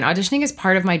absolutely fine. Auditioning is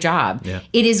part of my job. Yeah.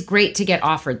 It is great to get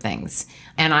offered things.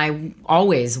 And I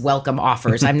always welcome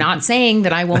offers. I'm not saying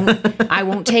that I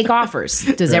won't take offers.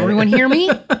 Does everyone hear me?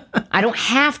 I don't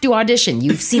have to audition.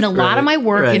 You've seen a lot of my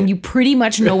work and you pretty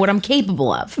much know what I'm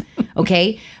capable of.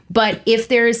 Okay? But if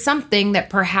there is something that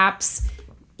perhaps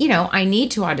I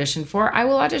need to audition for, I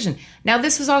will audition. Now,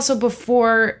 this was also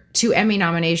before 2 Emmy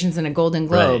nominations and a Golden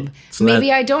Globe. Right. So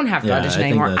maybe I don't have to audition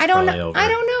anymore. I don't know. Over.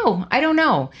 I don't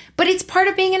know. But it's part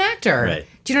of being an actor. Right.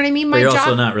 Do you know what I mean? But you're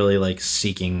also not really like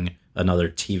seeking another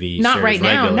TV not series right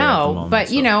now, no. At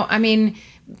the moment,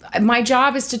 but my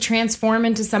job is to transform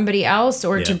into somebody else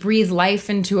or to breathe life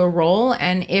into a role.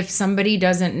 And if somebody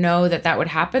doesn't know that would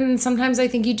happen, sometimes I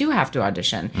think you do have to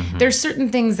audition. There's certain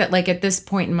things that, like, at this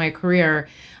point in my career,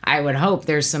 I would hope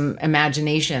there's some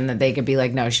imagination that they could be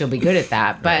like, no, she'll be good at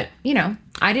that. But,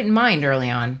 I didn't mind early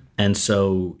on. And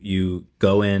so you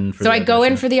go in for So I go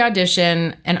in for the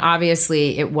audition, and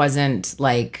obviously it wasn't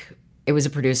like, it was a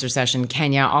producer session.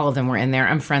 Kenya, all of them were in there.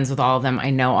 I'm friends with all of them.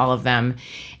 I know all of them.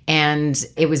 And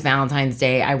it was Valentine's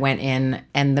Day. I went in,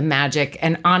 and the magic,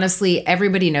 and honestly,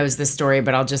 everybody knows this story,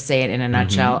 but I'll just say it in a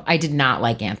nutshell. I did not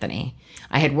like Anthony.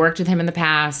 I had worked with him in the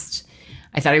past.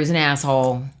 I thought he was an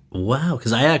asshole. Wow,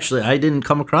 because I didn't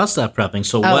come across that prepping.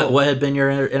 So what had been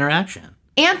your interaction?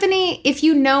 Anthony, if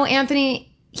you know Anthony,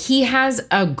 he has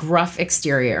a gruff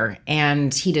exterior,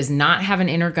 and he does not have an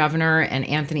inner governor, and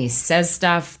Anthony says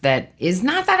stuff that is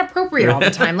not that appropriate all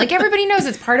the time. Like, everybody knows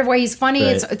it's part of why he's funny.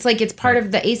 Right. It's like it's part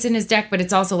of the ace in his deck, but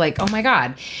it's also like, oh my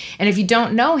God. And if you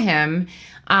don't know him,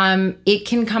 it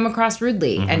can come across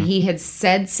rudely. And he had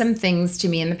said some things to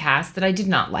me in the past that I did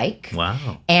not like.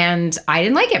 Wow. And I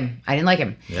didn't like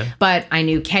him. Yeah. But I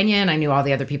knew Kenya and I knew all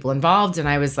the other people involved. And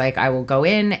I was like, I will go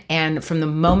in. And from the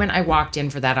moment I walked in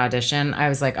for that audition, I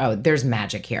was like, oh, there's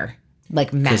magic here.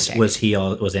 Like magic. Was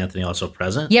Anthony also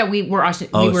present? Yeah, we were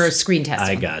screen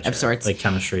testing. I gotcha. Of sorts. Like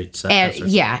chemistry.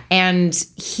 And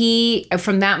he,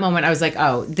 from that moment, I was like,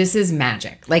 oh, this is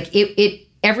magic. Like it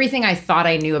everything I thought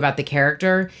I knew about the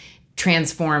character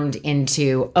transformed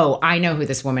into, oh, I know who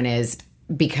this woman is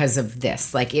because of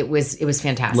this. Like, it was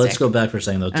fantastic. Let's go back for a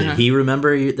second, though. Did he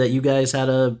remember that you guys had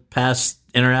a past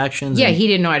interactions? Yeah, he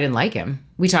didn't know I didn't like him.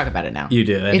 We talk about it now. You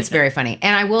do. It's very funny.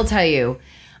 And I will tell you,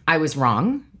 I was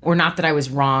wrong. Or not that I was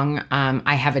wrong.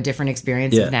 I have a different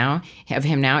experience of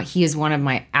him now. He is one of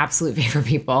my absolute favorite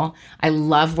people. I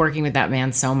love working with that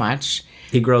man so much.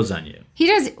 He grows on you. He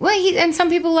does. Well, and some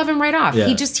people love him right off. Yeah.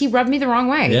 He rubbed me the wrong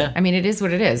way. Yeah. I mean, it is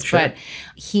what it is. Sure. But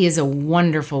he is a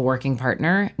wonderful working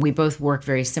partner. We both work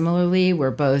very similarly.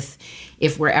 We're both,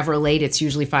 if we're ever late, it's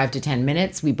usually 5 to 10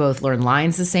 minutes. We both learn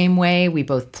lines the same way. We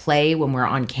both play when we're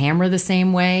on camera the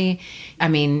same way. I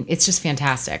mean, it's just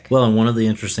fantastic. Well, and one of the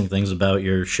interesting things about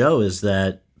your show is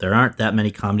that there aren't that many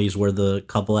comedies where the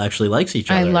couple actually likes each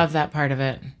other. I love that part of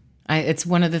it. It's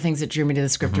one of the things that drew me to the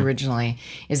script originally,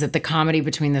 is that the comedy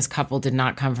between this couple did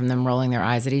not come from them rolling their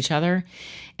eyes at each other.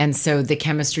 And so the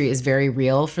chemistry is very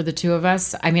real for the two of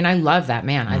us. I mean, I love that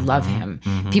man. I love him.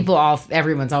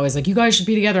 Everyone's always like, you guys should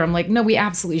be together. I'm like, no, we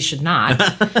absolutely should not.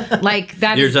 Like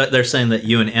that. They're saying that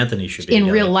you and Anthony should be in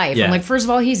together. real life. Yeah. I'm like, first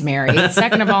of all, he's married.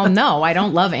 Second of all, no, I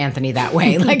don't love Anthony that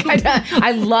way. Like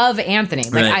I love Anthony.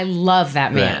 Like Right. I love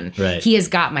that man. Right. He has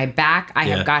got my back. I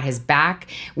have got his back.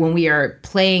 When we are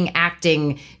playing,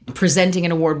 acting, presenting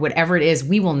an award, whatever it is,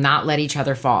 we will not let each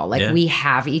other fall. Like we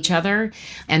have each other,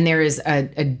 and there is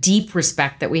a deep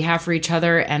respect that we have for each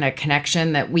other, and a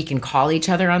connection that we can call each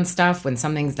other on stuff when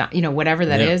something's not, whatever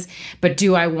that is. But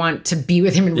do I want to be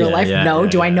with him in real life? No.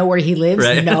 Do I know where he lives?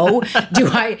 Right. No.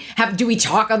 Do we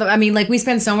talk on the, I mean, like we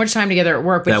spend so much time together at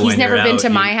work, but That he's when never you're been out, to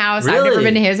my house. I've never Really?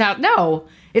 been to his house. No.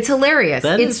 It's hilarious.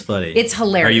 That is funny. It's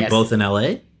hilarious. Are you both in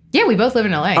LA? Yeah, we both live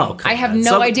in LA. Oh, come I have on.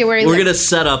 no idea where he We're lives. going to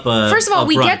set up a First of all, a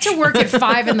we get brunch. to work at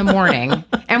 5 a.m.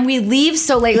 and we leave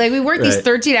so late. Like we work these Right.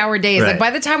 13-hour days. Right. Like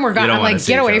by the time we're You gone, don't I'm wanna like,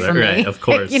 see get each away other. from me. Right, of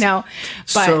course. But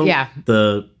So yeah.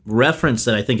 the reference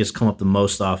that I think has come up the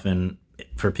most often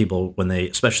for people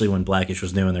especially when Blackish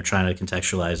was new and they're trying to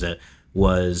contextualize it,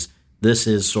 was this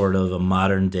is sort of a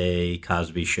modern day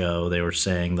Cosby Show. They were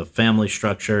saying the family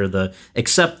structure,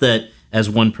 except that as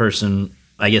one person,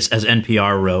 I guess as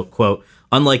NPR wrote, quote,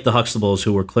 unlike the Huxtables,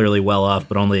 who were clearly well off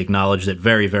but only acknowledged it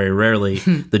very, very rarely,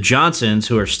 the Johnsons,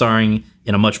 who are starring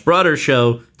in a much broader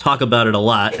show, talk about it a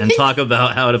lot and talk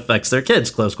about how it affects their kids,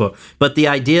 close quote. But the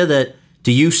idea that,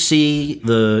 do you see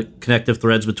the connective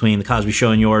threads between the Cosby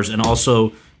Show and yours, and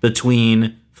also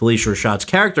between Felicia Rashad's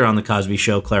character on the Cosby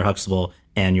Show, Claire Huxtable,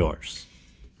 and yours?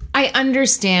 I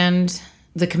understand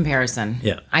the comparison.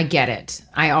 Yeah. I get it.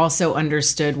 I also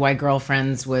understood why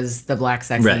Girlfriends was the Black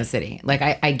Sex Right. in the City. Like,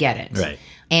 I get it. Right.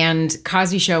 And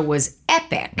Cosby Show was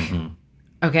epic.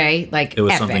 Okay? Like, It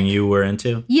was epic. something you were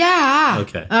into? Yeah.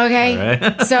 Okay. Okay. All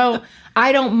right. So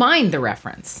I don't mind the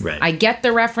reference. Right. I get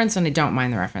the reference and I don't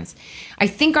mind the reference. I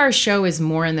think our show is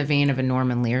more in the vein of a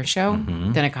Norman Lear show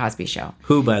than a Cosby Show.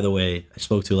 Who, by the way, I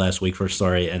spoke to last week for a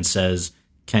story and says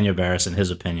Kenya Barris, in his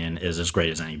opinion, is as great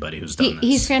as anybody who's done this.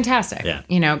 He's fantastic.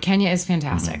 Yeah. Kenya is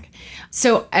fantastic.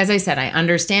 So, as I said, I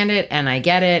understand it and I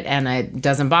get it and it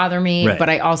doesn't bother me, Right. but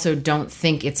I also don't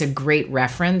think it's a great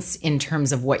reference in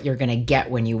terms of what you're going to get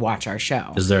when you watch our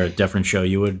show. Is there a different show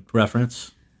you would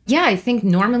reference? Yeah, I think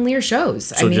Norman Lear shows.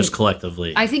 So just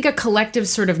collectively. I think a collective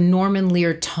sort of Norman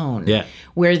Lear tone. Yeah.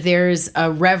 Where there's a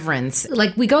reverence.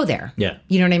 Like, we go there. Yeah.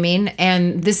 You know what I mean?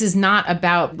 And this is not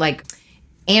about, like,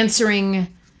 answering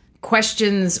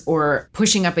questions or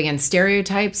pushing up against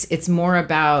stereotypes. It's more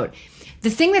about... The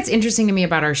thing that's interesting to me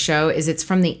about our show is it's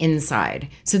from the inside.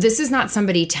 So this is not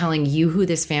somebody telling you who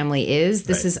this family is.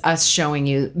 This Right. is us showing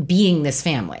you being this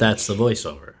family. That's the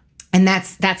voiceover. And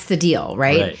that's the deal,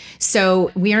 right? Right.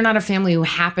 So we are not a family who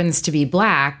happens to be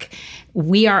Black.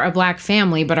 We are a Black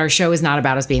family, but our show is not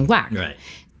about us being Black. Right.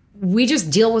 We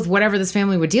just deal with whatever this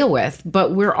family would deal with,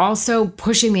 but we're also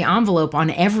pushing the envelope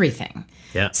on everything.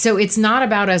 Yeah. So it's not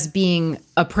about us being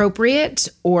appropriate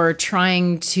or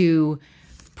trying to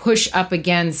push up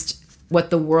against what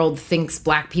the world thinks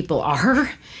Black people are.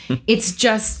 It's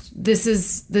just this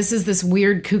is this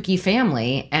weird kooky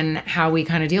family and how we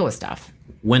kind of deal with stuff.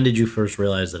 When did you first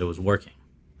realize that it was working?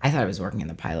 I thought I was working in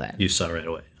the pilot. You saw right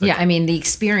away. Yeah, I mean, the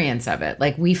experience of it,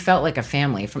 like we felt like a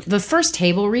family. From the first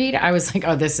table read, I was like,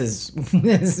 oh, this is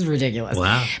ridiculous.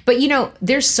 Wow. But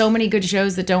there's so many good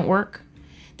shows that don't work.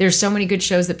 There's so many good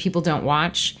shows that people don't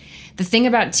watch. The thing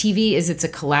about TV is it's a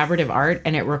collaborative art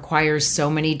and it requires so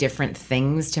many different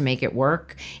things to make it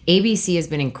work. ABC has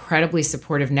been incredibly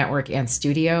supportive, network and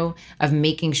studio, of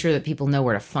making sure that people know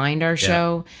where to find our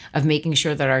show, of making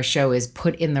sure that our show is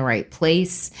put in the right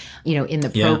place, in the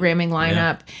programming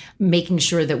lineup, making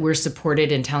sure that we're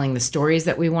supported in telling the stories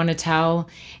that we want to tell.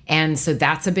 And so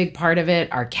that's a big part of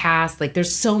it. Our cast, like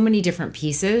there's so many different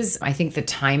pieces. I think the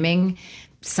timing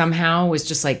somehow was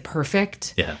just like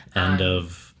perfect. Yeah. End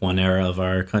of one era of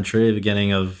our country,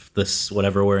 beginning of this,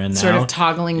 whatever we're in now. Sort of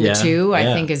toggling the two, I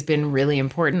yeah. think has been really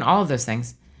important. All of those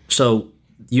things. So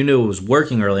you knew it was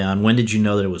working early on. When did you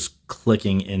know that it was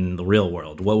clicking in the real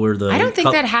world? What were the... I don't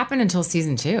think that happened until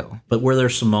season 2. But were there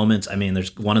some moments, I mean,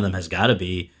 there's one of them has got to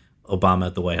be Obama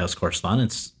at the White House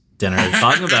Correspondents' Dinner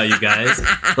talking about you guys.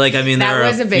 Like, I mean, That there are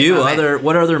was a a big few moment.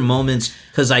 what other moments?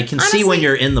 Because I can see when Honestly-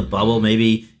 you're in the bubble,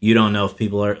 maybe you don't know if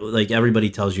people are, like, everybody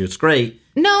tells you it's great.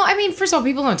 No, I mean, first of all,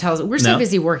 people don't tell us. We're so No?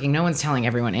 busy working. No one's telling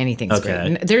everyone anything's Okay.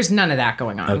 great. There's none of that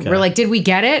going on. Okay. We're like, did we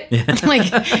get it?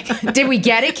 Like, did we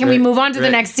get it? Can we move on to the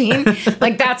next scene?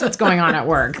 Like, that's what's going on at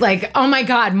work. Like, oh my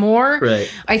God, more? Right.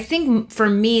 I think for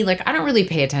me, like, I don't really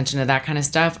pay attention to that kind of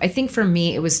stuff. I think for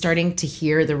me, it was starting to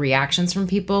hear the reactions from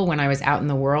people when I was out in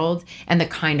the world and the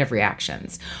kind of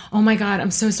reactions. Oh my God,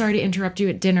 I'm so sorry to interrupt you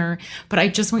at dinner, but I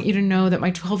just want you to know that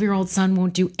my 12-year-old son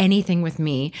won't do anything with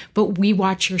me, but we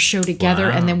watch your show together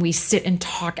and then we sit and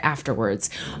talk afterwards.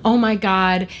 Oh my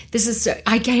God,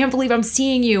 I can't believe I'm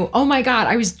seeing you. Oh my God,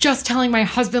 I was just telling my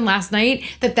husband last night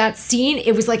that scene,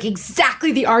 it was like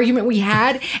exactly the argument we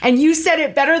had, and you said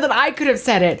it better than I could have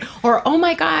said it. Or, oh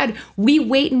my God, we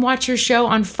wait and watch your show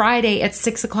on Friday at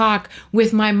 6:00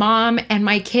 with my mom and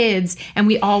my kids, and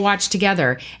we all watch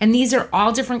together. And these are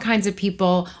all different kinds of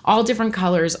people, all different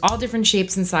colors, all different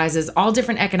shapes and sizes, all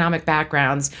different economic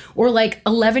backgrounds, or like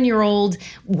 11-year-old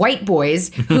white boys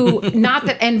who, not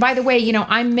that, and by the way, you know,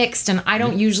 I'm mixed and I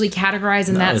don't usually categorize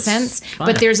in that it's sense, fine.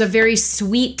 but there's a very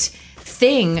sweet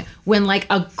thing when like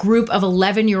a group of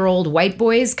 11-year-old white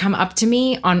boys come up to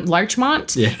me on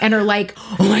Larchmont and are like,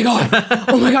 oh my God,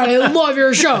 I love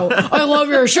your show. I love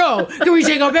your show. Can we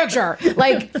take a picture?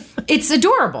 Like, it's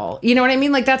adorable. You know what I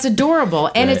mean? Like, that's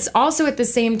adorable. And it's also at the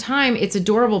same time, it's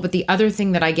adorable. But the other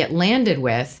thing that I get landed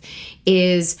with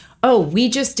is, oh, we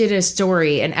just did a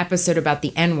story, an episode about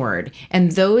the N-word,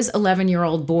 and those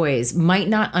 11-year-old boys might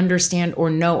not understand or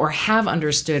know or have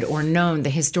understood or known the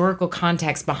historical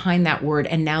context behind that word,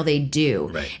 and now they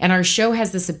do. Right. And our show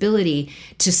has this ability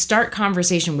to start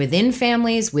conversation within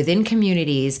families, within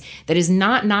communities, that is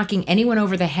not knocking anyone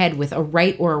over the head with a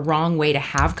right or a wrong way to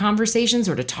have conversations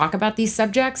or to talk about these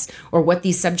subjects or what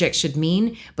these subjects should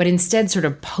mean, but instead sort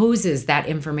of poses that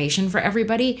information for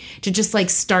everybody to just like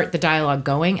start the dialogue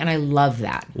going. And I love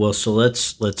that. Well, so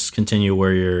let's continue what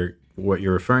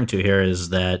you're referring to here is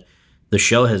that the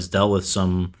show has dealt with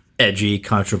some edgy,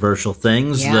 controversial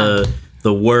things. Yeah.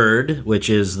 The Word, which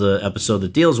is the episode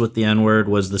that deals with the N-word,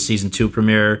 was the season 2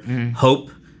 premiere. Hope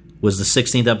was the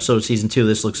 16th episode of season 2.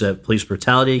 This looks at police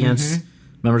brutality against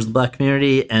members of the Black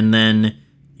community. And then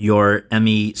your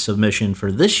Emmy submission for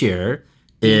this year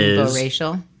is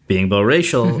being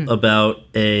biracial about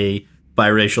a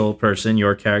biracial person,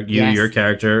 your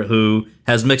character, who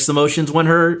has mixed emotions when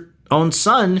her own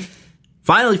son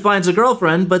finally finds a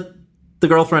girlfriend, but the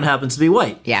girlfriend happens to be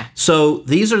white. Yeah. So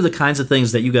these are the kinds of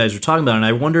things that you guys are talking about. And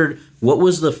I wondered, what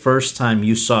was the first time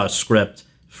you saw a script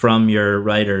from your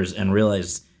writers and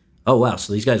realized, oh, wow,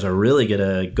 so these guys are really going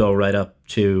to go right up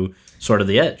to sort of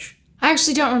the edge? I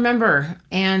actually don't remember.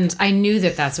 And I knew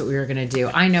that that's what we were going to do.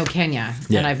 I know Kenya,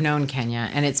 and I've known Kenya.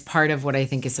 And it's part of what I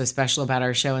think is so special about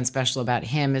our show and special about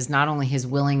him is not only his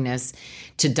willingness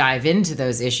to dive into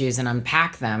those issues and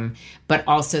unpack them, but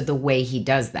also the way he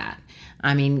does that.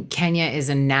 I mean, Kenya is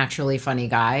a naturally funny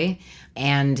guy,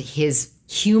 and his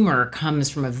humor comes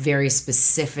from a very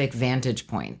specific vantage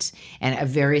point and a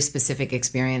very specific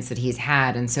experience that he's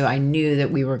had. And so I knew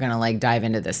that we were going to like dive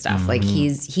into this stuff. Like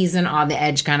he's an on the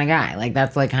edge kind of guy. Like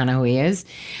that's like kind of who he is.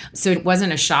 So it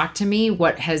wasn't a shock to me.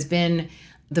 What has been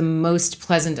the most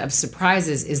pleasant of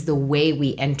surprises is the way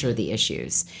we enter the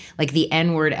issues. Like the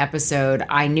N-word episode,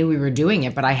 I knew we were doing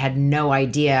it, but I had no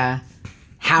idea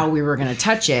how we were going to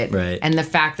touch it. Right. And the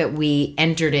fact that we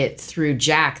entered it through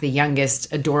Jack, the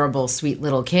youngest, adorable, sweet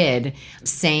little kid,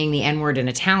 saying the N-word in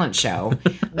a talent show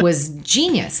was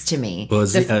genius to me. Well, he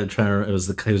was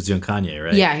doing Kanye,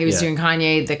 right? Yeah, he was doing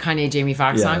Kanye, the Kanye Jamie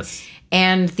Foxx song. Yes.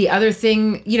 And the other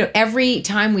thing, you know, every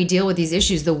time we deal with these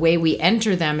issues, the way we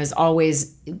enter them is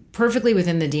always perfectly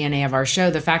within the DNA of our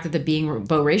show. The fact that the Being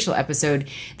Biracial episode,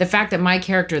 the fact that my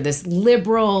character, this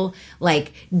liberal,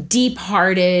 like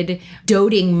deep-hearted,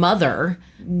 doting mother,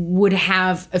 would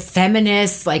have a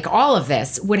feminist, like all of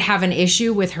this, would have an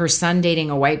issue with her son dating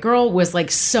a white girl was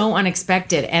like so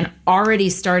unexpected and already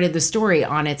started the story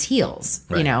on its heels.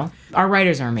 Right. You know, our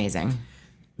writers are amazing.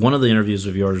 One of the interviews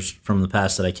of yours from the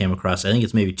past that I came across, I think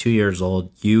it's maybe 2 years old,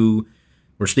 you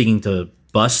were speaking to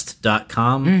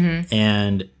Bust.com,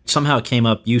 and somehow it came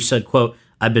up, you said, quote,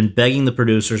 "I've been begging the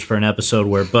producers for an episode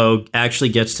where Bo actually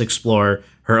gets to explore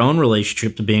her own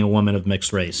relationship to being a woman of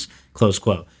mixed race," close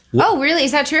quote. Oh, really?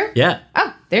 Is that true? Yeah.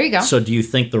 Oh, there you go. So do you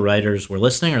think the writers were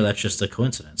listening, or that's just a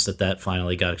coincidence that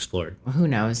finally got explored? Who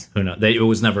knows? Who knows? It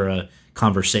was never a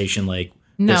conversation like,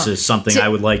 No. this is something I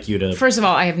would like you to... First of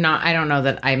all, I don't know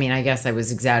that, I mean, I guess I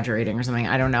was exaggerating or something.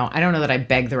 I don't know that I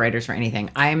beg the writers for anything.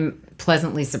 I'm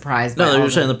pleasantly surprised. By No, all you're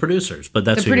saying the producers, but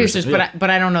that's the producers. But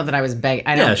I don't know that I was begging.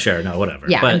 Yeah, sure, no, whatever.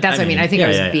 Yeah, but, that's what I mean. I think I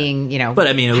was being, But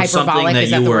I mean, it was something that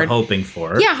you were hoping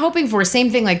for. Yeah, hoping for. Same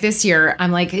thing like this year.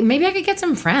 I'm like, maybe I could get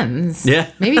some friends. Yeah.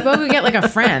 Maybe Bo could get like a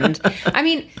friend. I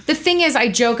mean, the thing is, I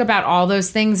joke about all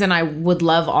those things, and I would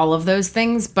love all of those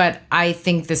things, but I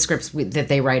think the scripts that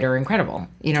they write are incredible.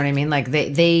 You know what I mean? Like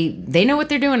they know what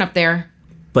they're doing up there.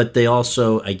 But they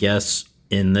also, I guess,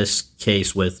 in this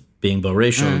case with being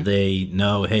biracial, they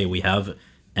know, hey, we have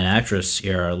an actress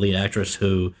here, our lead actress,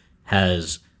 who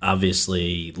has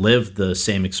obviously lived the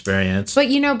same experience. But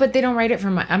but they don't write it for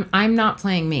I'm not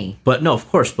playing me. But no, of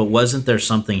course. But wasn't there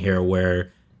something here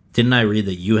where, didn't I read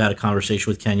that you had a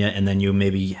conversation with Kenya and then you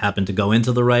maybe happened to go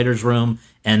into the writer's room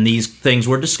and these things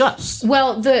were discussed?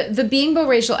 Well, the being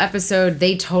biracial episode,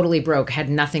 they totally broke, had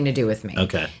nothing to do with me.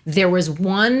 Okay. There was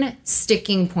one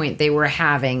sticking point they were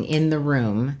having in the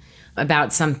room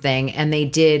about something, and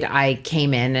I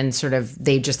came in and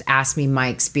they just asked me my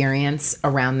experience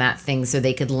around that thing so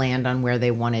they could land on where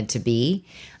they wanted to be.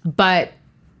 But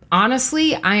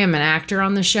honestly, I am an actor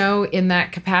on the show in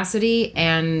that capacity,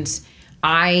 and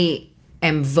I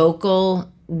am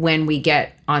vocal when we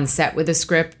get on set with a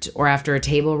script or after a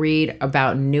table read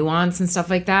about nuance and stuff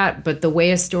like that. But the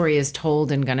way a story is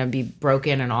told and going to be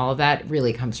broken and all of that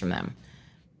really comes from them.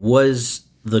 Was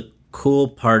the cool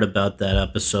part about that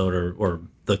episode, or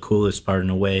the coolest part in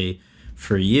a way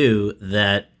for you,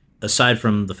 that aside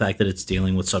from the fact that it's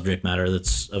dealing with subject matter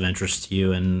that's of interest to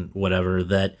you and whatever,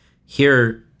 that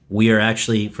here we are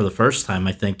actually, for the first time,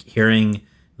 I think, hearing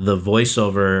the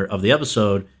voiceover of the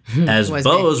episode as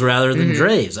Bo's rather than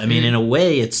Dre's. I mean, in a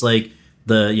way, it's like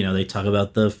they talk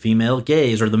about the female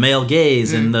gaze or the male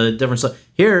gaze and the different stuff.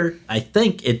 Here, I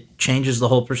think it changes the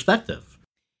whole perspective.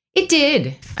 It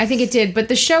did. I think it did. But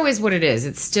the show is what it is.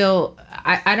 It's still,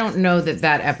 I don't know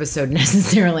that episode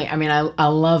necessarily, I mean, I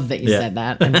love that you said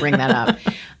that and bring that up.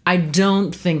 I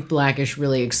don't think Blackish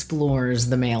really explores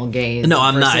the male gaze. No,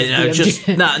 I'm not. Just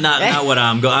not what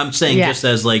I'm saying. Just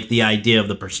as like the idea of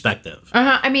the perspective.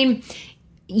 I mean,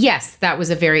 yes, that was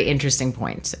a very interesting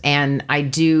point, and I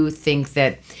do think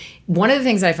that one of the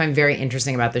things that I find very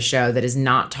interesting about the show that is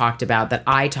not talked about, that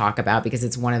I talk about because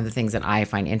it's one of the things that I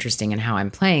find interesting in how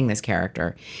I'm playing this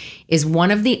character, is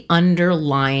one of the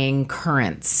underlying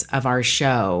currents of our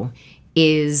show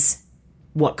is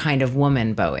what kind of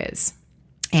woman Bo is.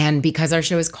 And because our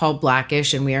show is called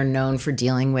Blackish and we are known for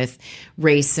dealing with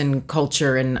race and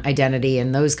culture and identity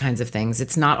and those kinds of things,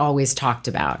 it's not always talked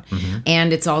about.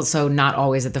 And it's also not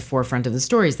always at the forefront of the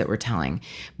stories that we're telling.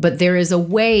 But there is a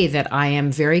way that I am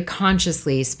very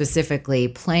consciously, specifically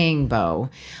playing Bo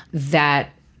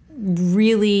that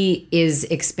really is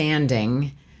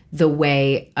expanding the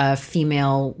way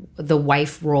the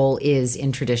wife role is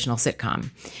in traditional sitcom.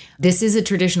 This is a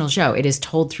traditional show. It is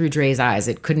told through Dre's eyes.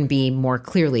 It couldn't be more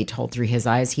clearly told through his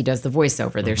eyes. He does the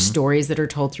voiceover. There's stories that are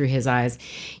told through his eyes.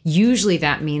 Usually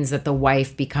that means that the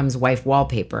wife becomes wife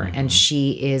wallpaper and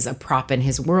she is a prop in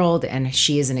his world and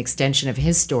she is an extension of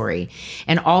his story.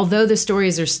 And although the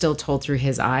stories are still told through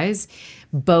his eyes,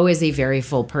 Bo is a very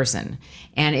full person.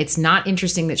 And it's not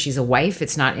interesting that she's a wife.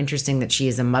 It's not interesting that she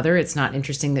is a mother. It's not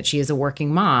interesting that she is a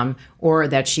working mom or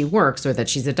that she works or that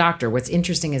she's a doctor. What's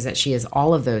interesting is that she is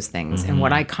all of those things. And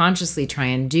what I consciously try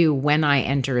and do when I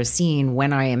enter a scene,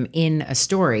 when I am in a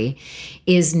story,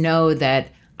 is know that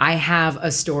I have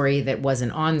a story that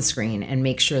wasn't on screen and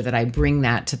make sure that I bring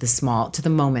that to the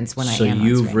moments when I am on screen. So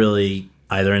you've really,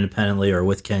 either independently or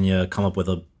with Kenya, come up with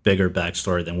a bigger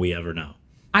backstory than we ever know.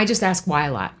 I just ask why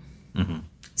a lot.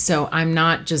 So I'm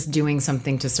not just doing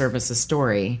something to service a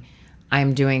story.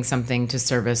 I'm doing something to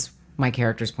service my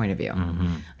character's point of view.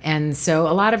 And so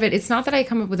a lot of it, it's not that I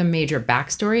come up with a major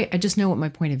backstory. I just know what my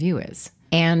point of view is.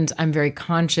 And I'm very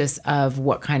conscious of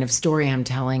what kind of story I'm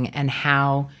telling and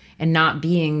how, and not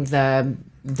being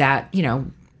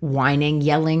whining,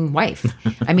 yelling wife.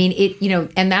 I mean,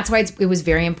 and that's why it was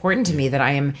very important to me that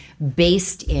I am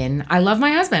based in, I love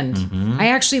my husband. I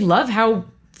actually love how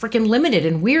freaking limited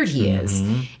and weird he is.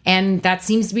 And that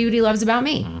seems to be what he loves about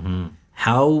me.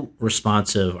 How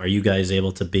responsive are you guys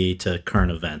able to be to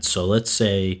current events? So let's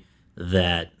say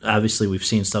that obviously we've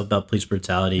seen stuff about police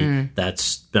brutality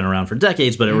that's been around for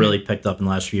decades, but it really picked up in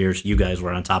the last few years. You guys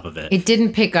were on top of it. It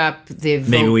didn't pick up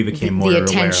maybe we became more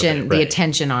attention. aware of it, right. The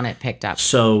attention on it picked up.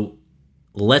 So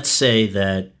let's say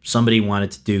that somebody wanted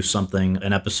to do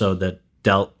an episode that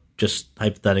dealt just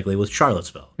hypothetically with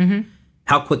Charlottesville.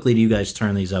 How quickly do you guys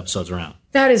turn these episodes around?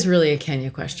 That is really a Kenya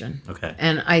question. Okay.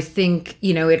 And I think,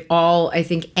 I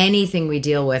think anything we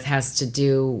deal with has to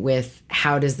do with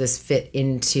how does this fit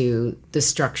into the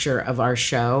structure of our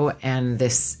show and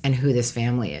who this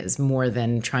family is, more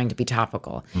than trying to be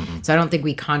topical. Mm-hmm. So I don't think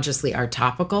we consciously are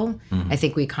topical. Mm-hmm. I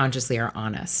think we consciously are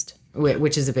honest,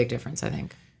 which is a big difference, I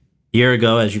think. A year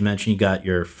ago, as you mentioned, you got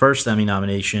your first Emmy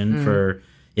nomination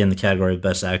in the category of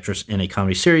Best Actress in a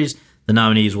Comedy Series. The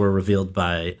nominees were revealed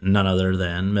by none other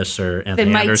than Mr.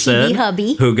 Anthony Anderson,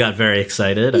 hubby, who got very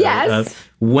excited. Yes.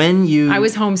 I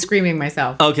was home screaming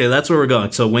myself. Okay, that's where we're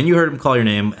going. So when you heard him call your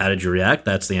name, how did you react?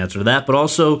 That's the answer to that. But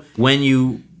also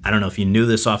I don't know if you knew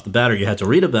this off the bat or you had to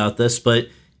read about this, but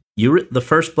you were the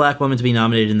first Black woman to be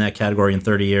nominated in that category in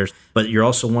 30 years. But you're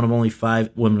also one of only 5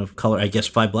 women of color,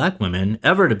 5 Black women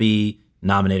ever to be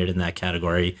nominated in that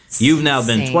category. You've now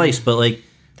been twice, but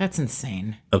that's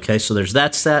insane. Okay, so there's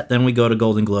that stat. Then we go to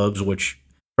Golden Globes, which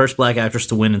first Black actress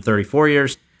to win in 34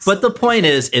 years. But the point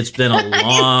is, it's been a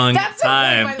long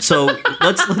time. So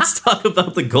let's talk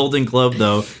about the Golden Globe,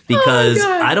 though, because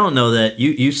I don't know that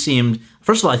you seemed.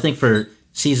 First of all, I think for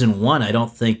season 1, I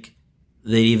don't think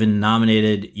they even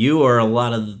nominated you or a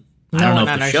lot of. I don't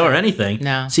know if the show or anything.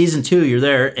 No. Season 2, you're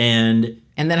there, and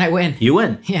then I win. You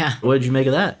win. Yeah. What did you make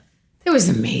of that? It was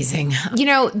amazing.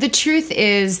 The truth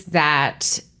is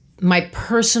that my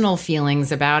personal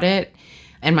feelings about it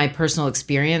and my personal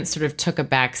experience sort of took a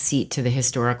back seat to the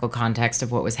historical context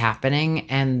of what was happening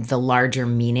and the larger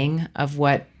meaning of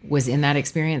what was in that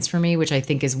experience for me, which I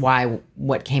think is why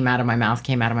what came out of my mouth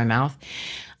came out of my mouth.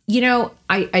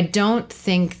 I don't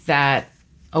think that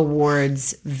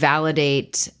awards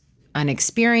validate an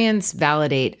experience,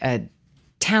 validate a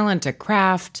talent, a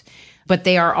craft, but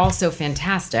they are also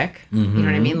fantastic. Mm-hmm. You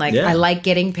know what I mean? I like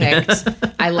getting picked.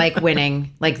 I like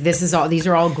winning. These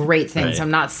are all great things. Right.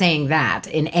 I'm not saying that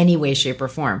in any way, shape, or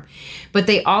form. But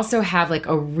they also have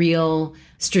a real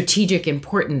strategic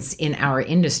importance in our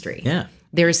industry. Yeah.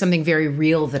 There is something very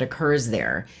real that occurs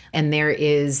there. And there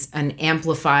is an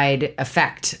amplified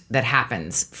effect that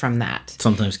happens from that.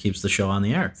 Sometimes keeps the show on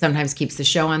the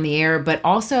air. But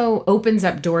also opens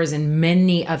up doors in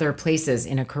many other places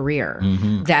in a career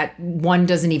that one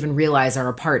doesn't even realize are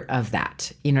a part of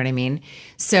that. You know what I mean?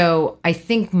 So I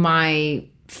think my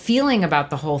feeling about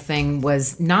the whole thing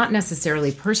was not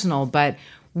necessarily personal, but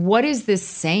what is this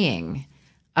saying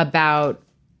about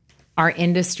our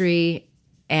industry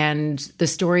and the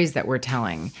stories that we're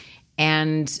telling?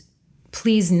 And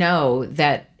please know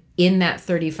that in that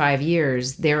 35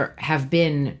 years, there have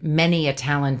been many a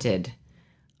talented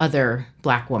other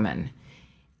Black woman.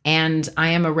 And I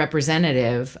am a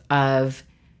representative of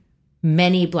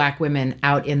many Black women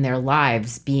out in their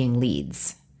lives being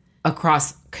leads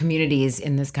across communities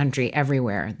in this country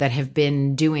everywhere that have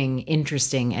been doing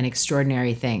interesting and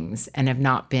extraordinary things and have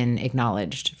not been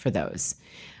acknowledged for those.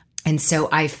 And so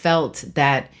I felt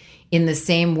that in the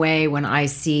same way when I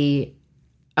see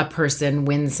a person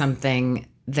win something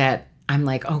that I'm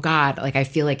like, oh God, I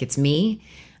feel like it's me.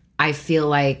 I felt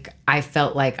like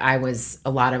I was a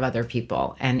lot of other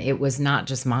people and it was not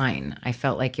just mine. I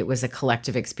felt like it was a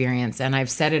collective experience. And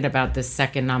I've said it about this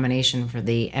second nomination for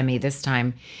the Emmy this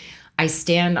time. I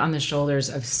stand on the shoulders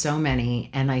of so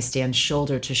many, and I stand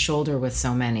shoulder to shoulder with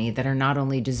so many that are not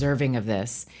only deserving of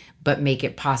this, but make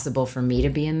it possible for me to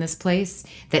be in this place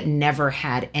that never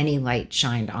had any light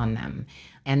shined on them.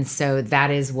 And so that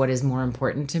is what is more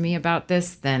important to me about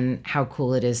this than how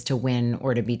cool it is to win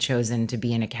or to be chosen to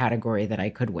be in a category that I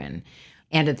could win.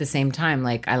 And at the same time,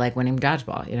 I like winning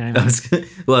dodgeball. You know what I mean?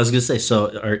 I was going to say,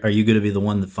 so are you going to be the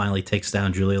one that finally takes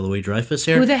down Julia Louis-Dreyfus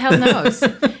here? Who the hell knows?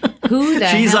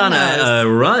 She's on a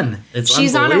run.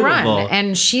 She's on a run,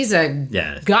 and she's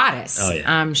a goddess. Oh,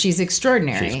 yeah. She's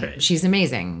extraordinary. She's great. She's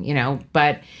amazing,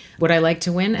 but would I like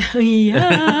to win?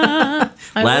 Yeah.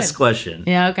 Last question.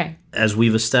 Yeah, okay. As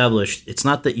we've established, it's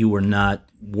not that you were not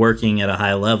working at a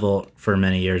high level for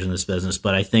many years in this business,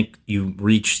 but I think you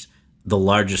reached the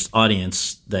largest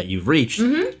audience that you've reached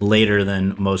later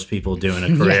than most people do in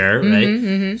a career, right?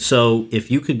 Mm-hmm. So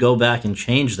if you could go back and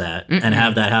change that and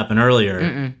have that happen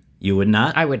earlier, you would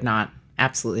not? I would not.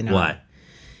 Absolutely not. Why?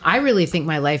 I really think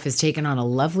my life has taken on a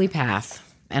lovely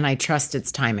path, and I trust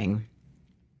its timing.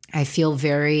 I feel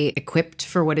very equipped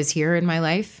for what is here in my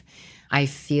life. I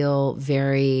feel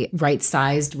very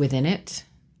right-sized within it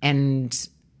and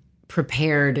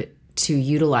prepared to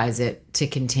utilize it to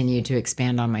continue to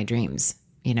expand on my dreams,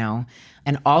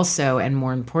 and also, and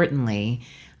more importantly,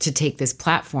 to take this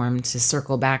platform to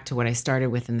circle back to what I started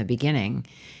with in the beginning.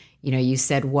 You know, you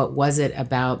said, what was it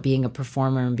about being a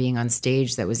performer and being on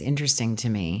stage that was interesting to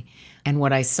me? And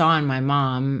what I saw in my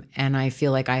mom, and I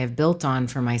feel like I have built on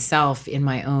for myself in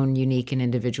my own unique and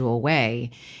individual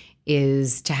way,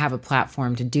 is to have a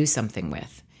platform to do something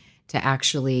with, to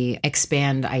actually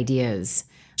expand ideas,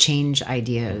 change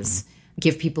ideas,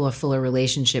 give people a fuller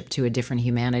relationship to a different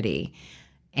humanity.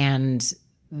 And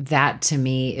that to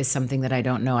me is something that I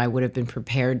don't know I would have been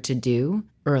prepared to do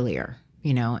earlier,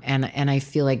 you know, and I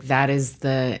feel like that's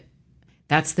the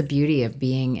beauty of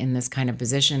being in this kind of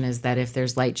position, is that if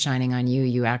there's light shining on you,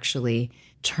 you actually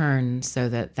turn so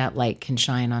that that light can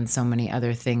shine on so many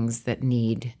other things that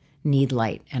need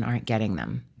light and aren't getting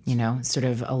them, you know, sort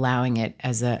of allowing it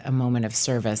as a moment of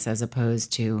service as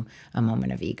opposed to a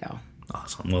moment of ego.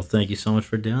 Awesome. Well, thank you so much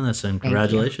for doing this, and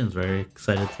congratulations. Very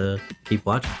excited to keep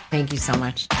watching. Thank you so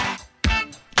much.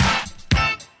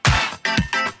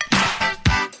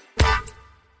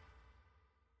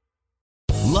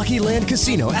 Lucky Land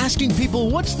Casino, asking people,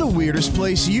 what's the weirdest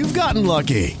place you've gotten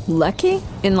lucky? Lucky?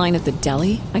 In line at the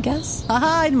deli, I guess?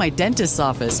 Aha, in my dentist's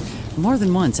office. More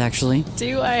than once, actually.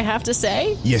 Do I have to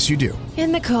say? Yes, you do.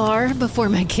 In the car before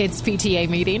my kids' PTA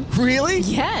meeting. Really?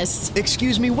 Yes.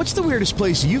 Excuse me, what's the weirdest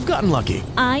place you've gotten lucky?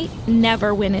 I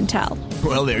never win and tell.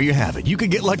 Well, there you have it. You can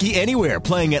get lucky anywhere,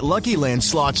 playing at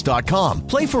LuckyLandSlots.com.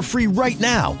 Play for free right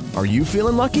now. Are you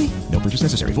feeling lucky? No purchase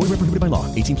necessary. Void where prohibited by law.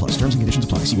 18+. Terms and conditions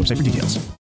apply. See website for details.